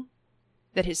wrong,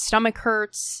 that his stomach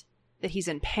hurts, that he's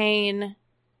in pain,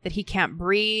 that he can't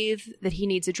breathe, that he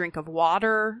needs a drink of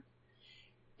water.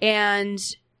 And,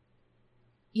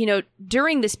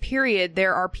 during this period,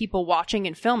 there are people watching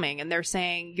and filming, and they're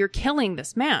saying, you're killing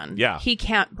this man. Yeah. He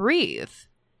can't breathe.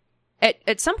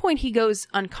 At some point, he goes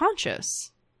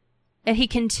unconscious, and he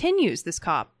continues, this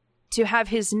cop, to have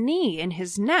his knee in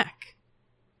his neck.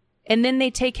 And then they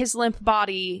take his limp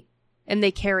body and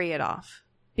they carry it off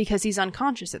because he's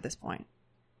unconscious at this point.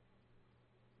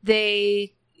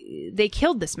 They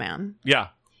killed this man. Yeah.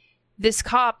 This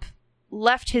cop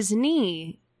left his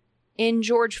knee in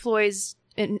George Floyd's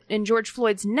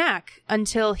neck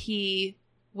until he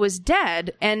was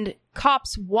dead, and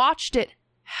cops watched it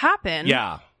happen.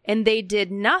 Yeah. And they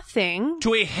did nothing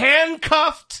to a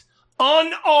handcuffed,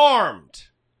 unarmed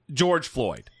George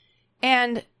Floyd.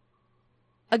 And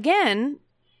again,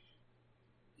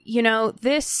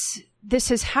 this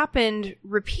has happened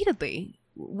repeatedly.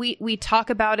 We talk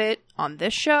about it on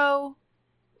this show.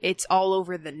 It's all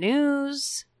over the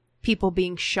news. People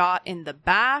being shot in the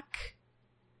back.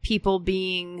 People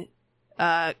being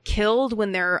killed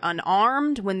when they're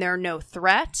unarmed, when they're no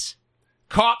threat.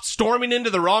 Cops storming into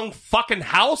the wrong fucking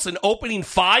house and opening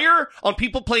fire on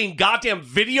people playing goddamn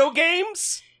video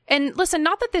games? And listen,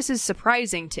 not that this is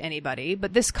surprising to anybody,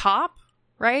 but this cop,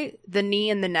 right? The knee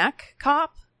in the neck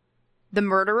cop, the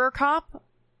murderer cop.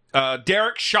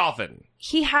 Derek Chauvin.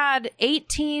 He had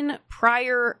 18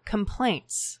 prior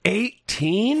complaints.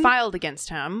 18? Filed against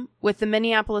him with the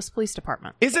Minneapolis Police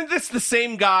Department. Isn't this the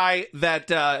same guy that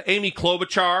Amy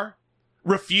Klobuchar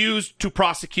refused to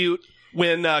prosecute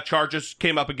when charges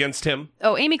came up against him?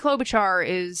 Oh, Amy Klobuchar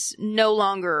is no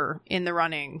longer in the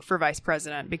running for vice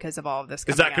president because of all of this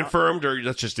coming Is that out. confirmed, or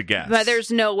that's just a guess? But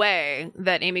there's no way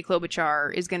that Amy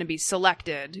Klobuchar is going to be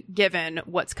selected given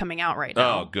what's coming out right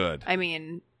now. Oh, good. I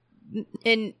mean,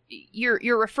 and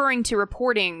you're referring to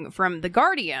reporting from The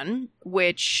Guardian,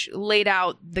 which laid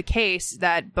out the case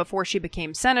that before she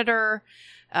became senator,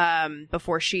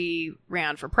 before she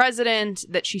ran for president,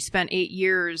 that she spent 8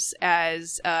 years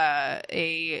as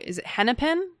is it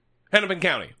Hennepin? Hennepin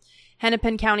County.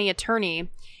 Hennepin County attorney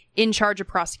in charge of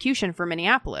prosecution for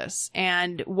Minneapolis.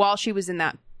 And while she was in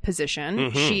that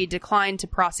position, she declined to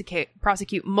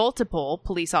prosecute multiple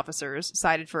police officers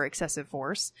cited for excessive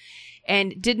force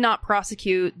and did not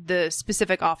prosecute the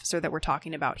specific officer that we're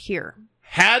talking about here.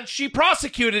 Had she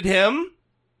prosecuted him,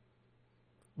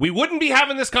 we wouldn't be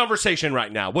having this conversation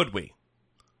right now, would we?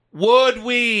 Would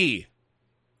we?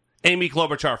 Amy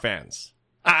Klobuchar fans.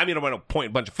 I mean, I want to point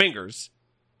a bunch of fingers,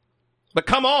 but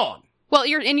come on. Well,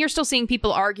 you're still seeing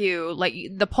people argue, like,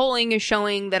 the polling is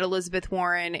showing that Elizabeth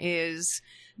Warren is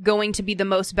going to be the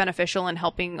most beneficial in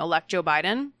helping elect Joe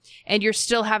Biden. And you're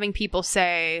still having people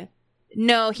say,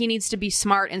 no, he needs to be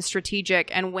smart and strategic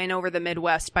and win over the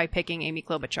Midwest by picking Amy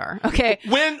Klobuchar. Okay.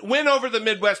 Win over the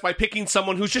Midwest by picking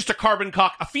someone who's just a carbon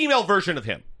cock, a female version of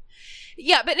him.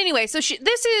 Yeah, but anyway, so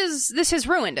this has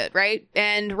ruined it, right?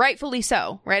 And rightfully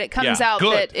so, right? It comes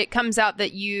out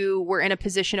that you were in a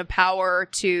position of power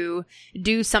to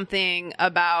do something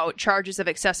about charges of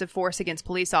excessive force against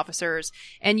police officers,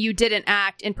 and you didn't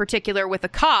act in particular with a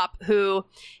cop who,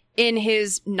 in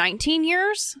his 19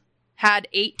 years, had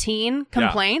 18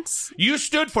 complaints. Yeah. You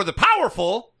stood for the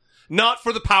powerful, not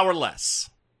for the powerless.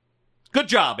 Good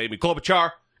job, Amy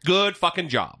Klobuchar. Good fucking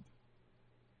job.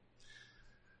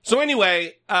 So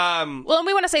anyway, well, and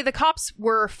we want to say the cops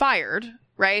were fired,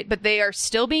 right? But they are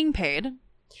still being paid.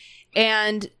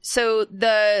 And so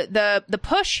the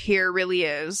push here really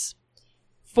is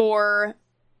for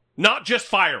not just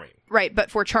firing. Right, but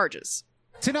for charges.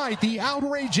 Tonight, the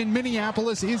outrage in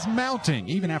Minneapolis is mounting,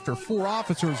 even after 4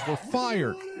 officers were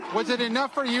fired. Was it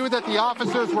enough for you that the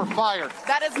officers were fired?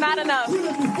 That is not enough.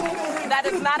 That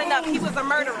is not enough. He was a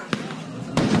murderer.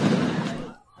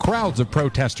 Crowds of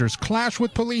protesters clash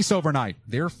with police overnight,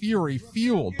 their fury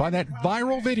fueled by that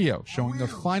viral video showing the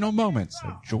final moments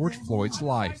of George Floyd's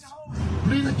life.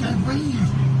 I can't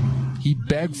breathe. He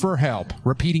begged for help,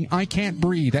 repeating, "I can't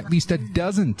breathe," at least a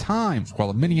dozen times,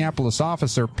 while a Minneapolis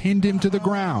officer pinned him to the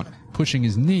ground, pushing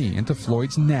his knee into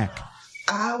Floyd's neck.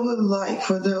 I would like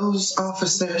for those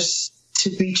officers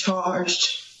to be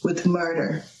charged with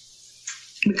murder,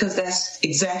 because that's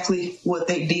exactly what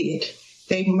they did.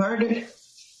 They murdered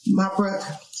my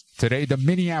brother. Today, the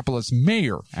Minneapolis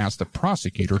mayor asked the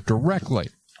prosecutor directly.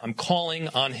 I'm calling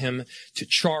on him to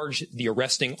charge the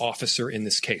arresting officer in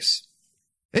this case.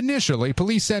 Initially,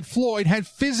 police said Floyd had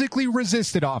physically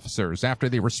resisted officers after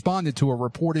they responded to a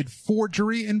reported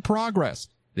forgery in progress.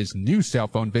 This new cell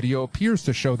phone video appears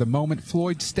to show the moment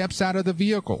Floyd steps out of the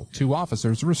vehicle. 2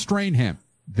 officers restrain him.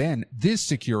 Then, this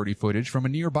security footage from a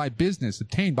nearby business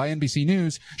obtained by NBC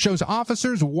News shows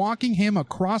officers walking him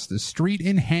across the street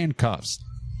in handcuffs.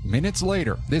 Minutes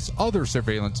later, this other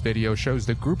surveillance video shows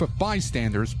the group of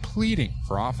bystanders pleading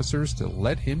for officers to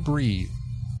let him breathe.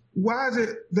 Why is it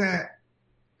that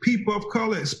people of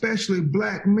color, especially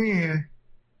black men,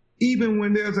 even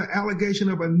when there's an allegation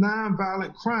of a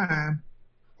nonviolent crime,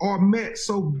 are met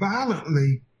so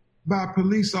violently by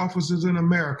police officers in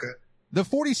America? The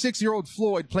 46-year-old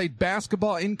Floyd played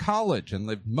basketball in college and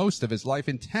lived most of his life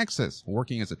in Texas,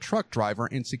 working as a truck driver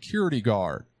and security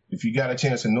guard. If you got a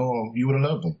chance to know him, you would have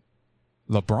loved him.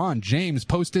 LeBron James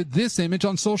posted this image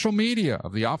on social media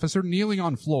of the officer kneeling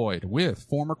on Floyd, with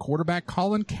former quarterback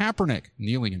Colin Kaepernick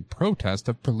kneeling in protest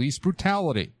of police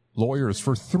brutality. Lawyers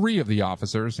for 3 of the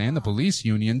officers and the police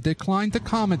union declined to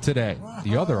comment today.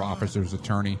 The other officer's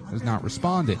attorney has not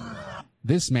responded.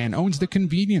 This man owns the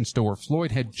convenience store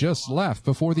Floyd had just left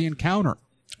before the encounter.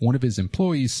 One of his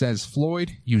employees says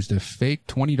Floyd used a fake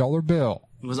 $20 bill.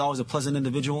 He was always a pleasant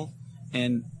individual,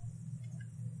 and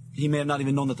he may have not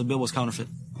even known that the bill was counterfeit.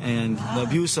 and the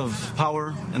abuse of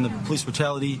power and the police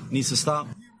brutality needs to stop.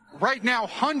 Right now,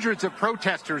 hundreds of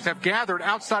protesters have gathered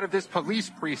outside of this police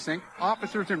precinct.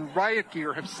 Officers in riot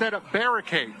gear have set up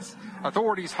barricades.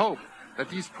 Authorities hope that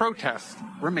these protests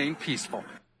remain peaceful.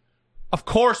 Of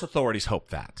course authorities hope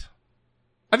that.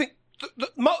 I think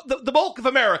the bulk of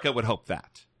America would hope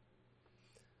that.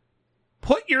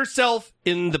 Put yourself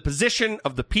in the position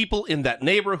of the people in that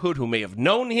neighborhood who may have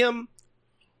known him,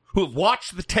 who have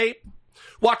watched the tape,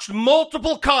 watched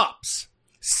multiple cops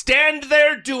stand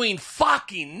there doing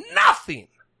fucking nothing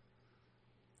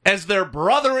as their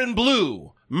brother in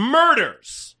blue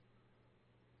murders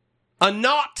a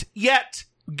not yet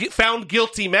found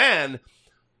guilty man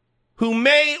who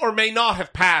may or may not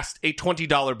have passed a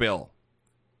 $20 bill.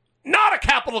 Not a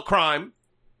capital crime.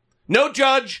 No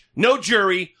judge, no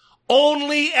jury,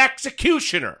 only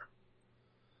executioner.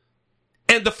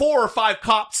 And the 4 or 5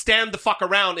 cops stand the fuck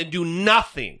around and do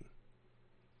nothing.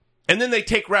 And then they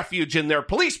take refuge in their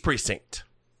police precinct.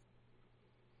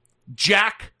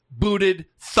 Jack-booted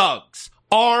thugs.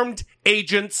 Armed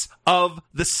agents of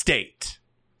the state.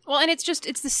 Well, and it's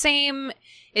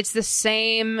the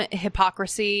same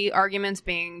hypocrisy arguments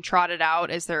being trotted out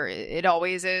as it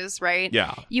always is, right?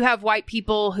 Yeah. You have white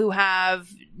people who have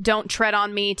 "Don't Tread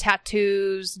on Me"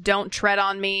 tattoos, "Don't Tread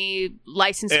on Me"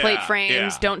 license plate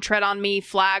frames, "Don't Tread on Me"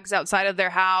 flags outside of their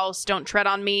house, "Don't Tread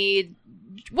on Me"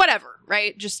 whatever,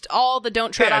 right? Just all the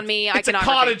 "Don't Tread on Me" It's iconography.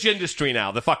 a cottage industry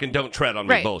now, the fucking "Don't Tread on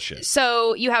Me" Right. bullshit.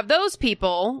 So you have those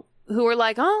people who are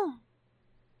like, oh,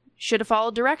 should have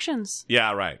followed directions.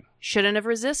 Yeah, right. Shouldn't have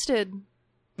resisted.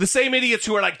 The same idiots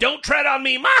who are like, "Don't tread on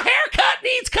me. My haircut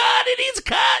needs cut. It needs a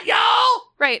cut,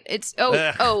 y'all." Right. It's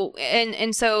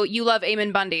and so you love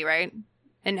Eamon Bundy, right?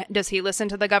 And does he listen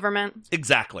to the government?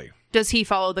 Exactly. Does he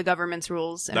follow the government's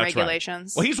rules and That's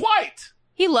regulations? Right. Well, he's white.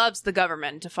 He loves the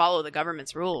government to follow the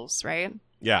government's rules, right?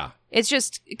 Yeah. It's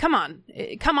just, come on,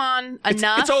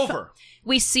 enough. It's over.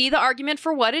 We see the argument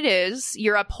for what it is.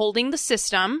 You're upholding the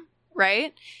system,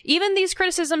 right? Even these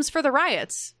criticisms for the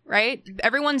riots, right?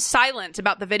 Everyone's silent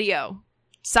about the video.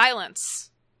 Silence.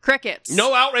 Crickets.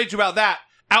 No outrage about that.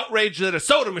 Outrage that a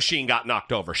soda machine got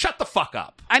knocked over. Shut the fuck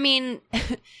up. I mean,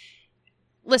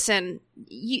 listen,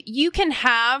 you can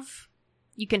have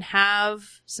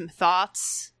some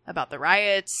thoughts about the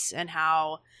riots and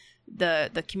how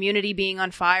the community being on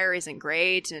fire isn't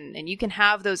great, and you can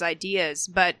have those ideas,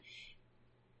 but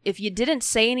if you didn't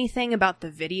say anything about the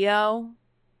video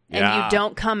and you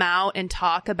don't come out and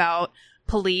talk about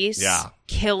police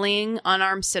killing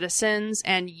unarmed citizens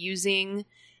and using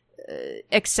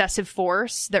excessive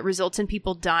force that results in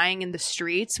people dying in the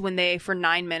streets when they, for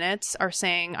 9 minutes, are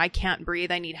saying, "I can't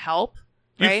breathe, I need help,"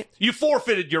 right? You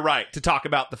forfeited your right to talk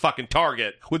about the fucking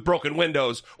Target with broken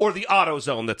windows or the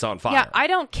AutoZone that's on fire. Yeah, I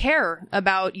don't care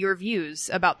about your views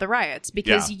about the riots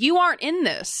because you aren't in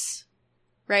this,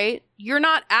 right? You're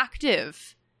not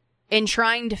active in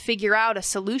trying to figure out a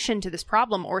solution to this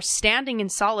problem or standing in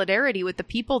solidarity with the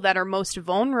people that are most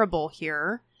vulnerable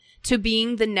here to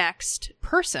being the next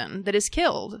person that is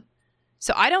killed.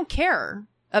 So I don't care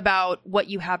about what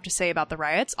you have to say about the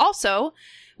riots. Also,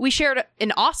 we shared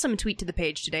an awesome tweet to the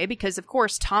page today because, of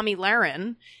course, Tommy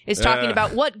Lahren is talking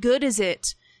about what good is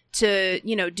it to,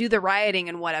 do the rioting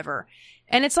and whatever.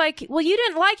 And it's like, well, you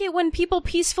didn't like it when people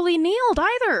peacefully kneeled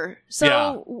either.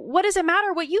 So what does it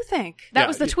matter what you think? That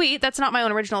was the tweet. That's not my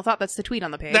own original thought. That's the tweet on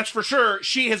the page. That's for sure.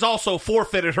 She has also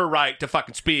forfeited her right to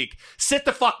fucking speak. Sit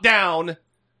the fuck down.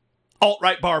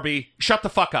 Alt-right Barbie, shut the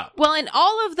fuck up. Well, and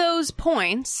all of those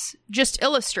points just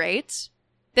illustrate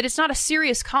that it's not a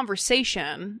serious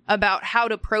conversation about how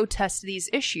to protest these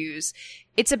issues.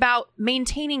 It's about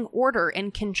maintaining order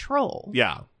and control.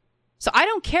 Yeah. So I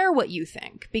don't care what you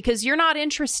think, because you're not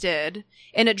interested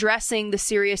in addressing the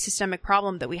serious systemic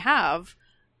problem that we have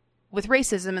with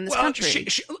racism in this country.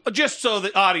 Just so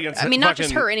the audience... I mean, not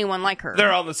just her, anyone like her.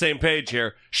 They're on the same page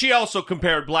here. She also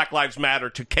compared Black Lives Matter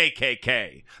to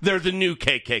KKK. They're the new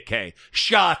KKK.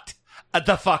 Shut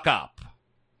the fuck up.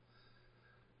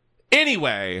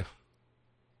 Anyway,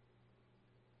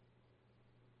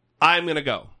 I'm going to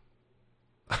go.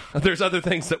 There's other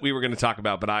things that we were going to talk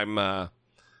about, but I'm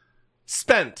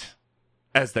spent,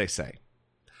 as they say.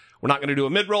 We're not going to do a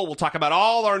mid-roll. We'll talk about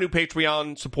all our new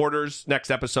Patreon supporters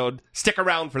next episode. Stick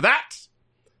around for that.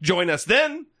 Join us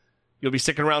then. You'll be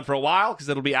sticking around for a while because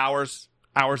it'll be hours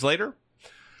later.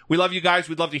 We love you guys.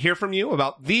 We'd love to hear from you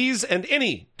about these and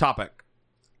any topic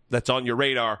that's on your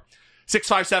radar.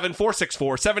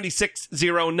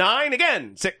 657-464-7609.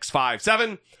 Again,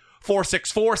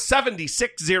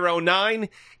 657-464-7609.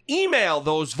 Email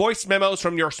those voice memos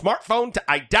from your smartphone to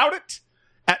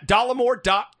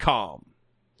IDoubtIt@dollamore.com.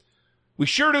 We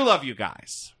sure do love you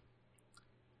guys.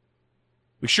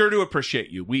 We sure do appreciate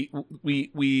you. We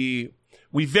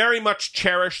very much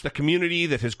cherish the community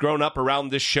that has grown up around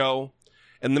this show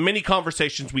and the many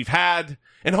conversations we've had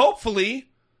and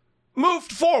hopefully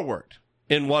moved forward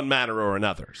in one manner or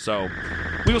another. So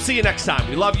we will see you next time.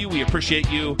 We love you. We appreciate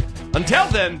you. Until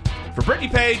then, for Brittany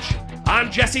Page,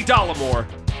 I'm Jesse Dollemore,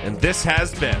 and this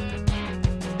has been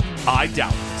I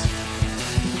Doubt It.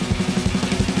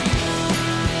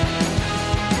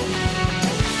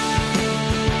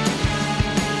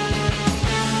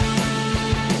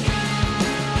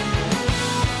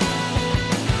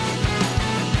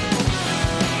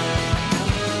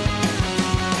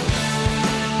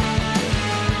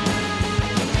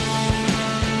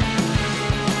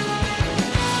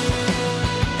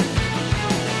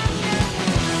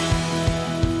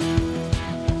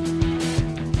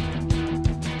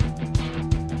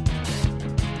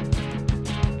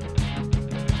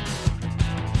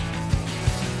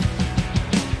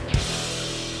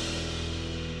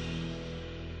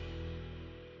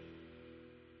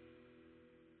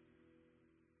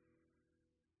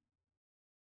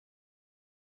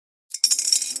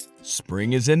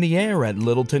 Spring is in the air at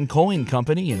Littleton Coin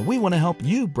Company, and we want to help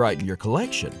you brighten your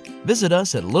collection. Visit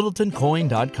us at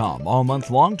littletoncoin.com all month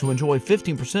long to enjoy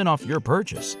 15% off your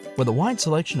purchase. With a wide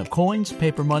selection of coins,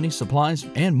 paper money, supplies,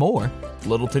 and more,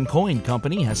 Littleton Coin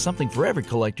Company has something for every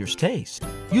collector's taste.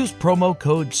 Use promo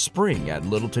code SPRING at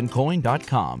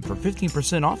littletoncoin.com for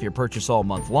 15% off your purchase all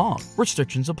month long.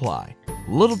 Restrictions apply.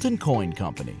 Littleton Coin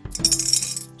Company.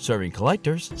 Serving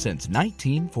collectors since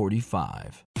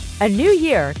 1945. A new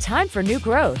year, time for new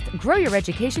growth. Grow your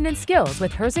education and skills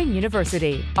with Herzing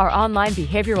University. Our online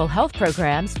behavioral health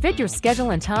programs fit your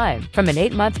schedule and time. From an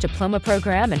 8-month diploma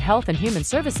program in health and human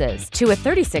services to a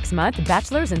 36-month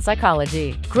bachelor's in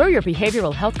psychology. Grow your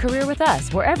behavioral health career with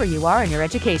us wherever you are in your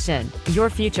education.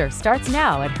 Your future starts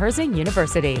now at Herzing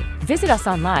University. Visit us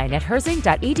online at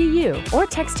herzing.edu or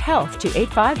text HEALTH to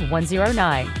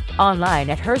 85109.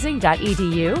 Online at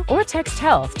herzing.edu or text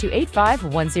HEALTH to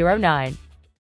 85109.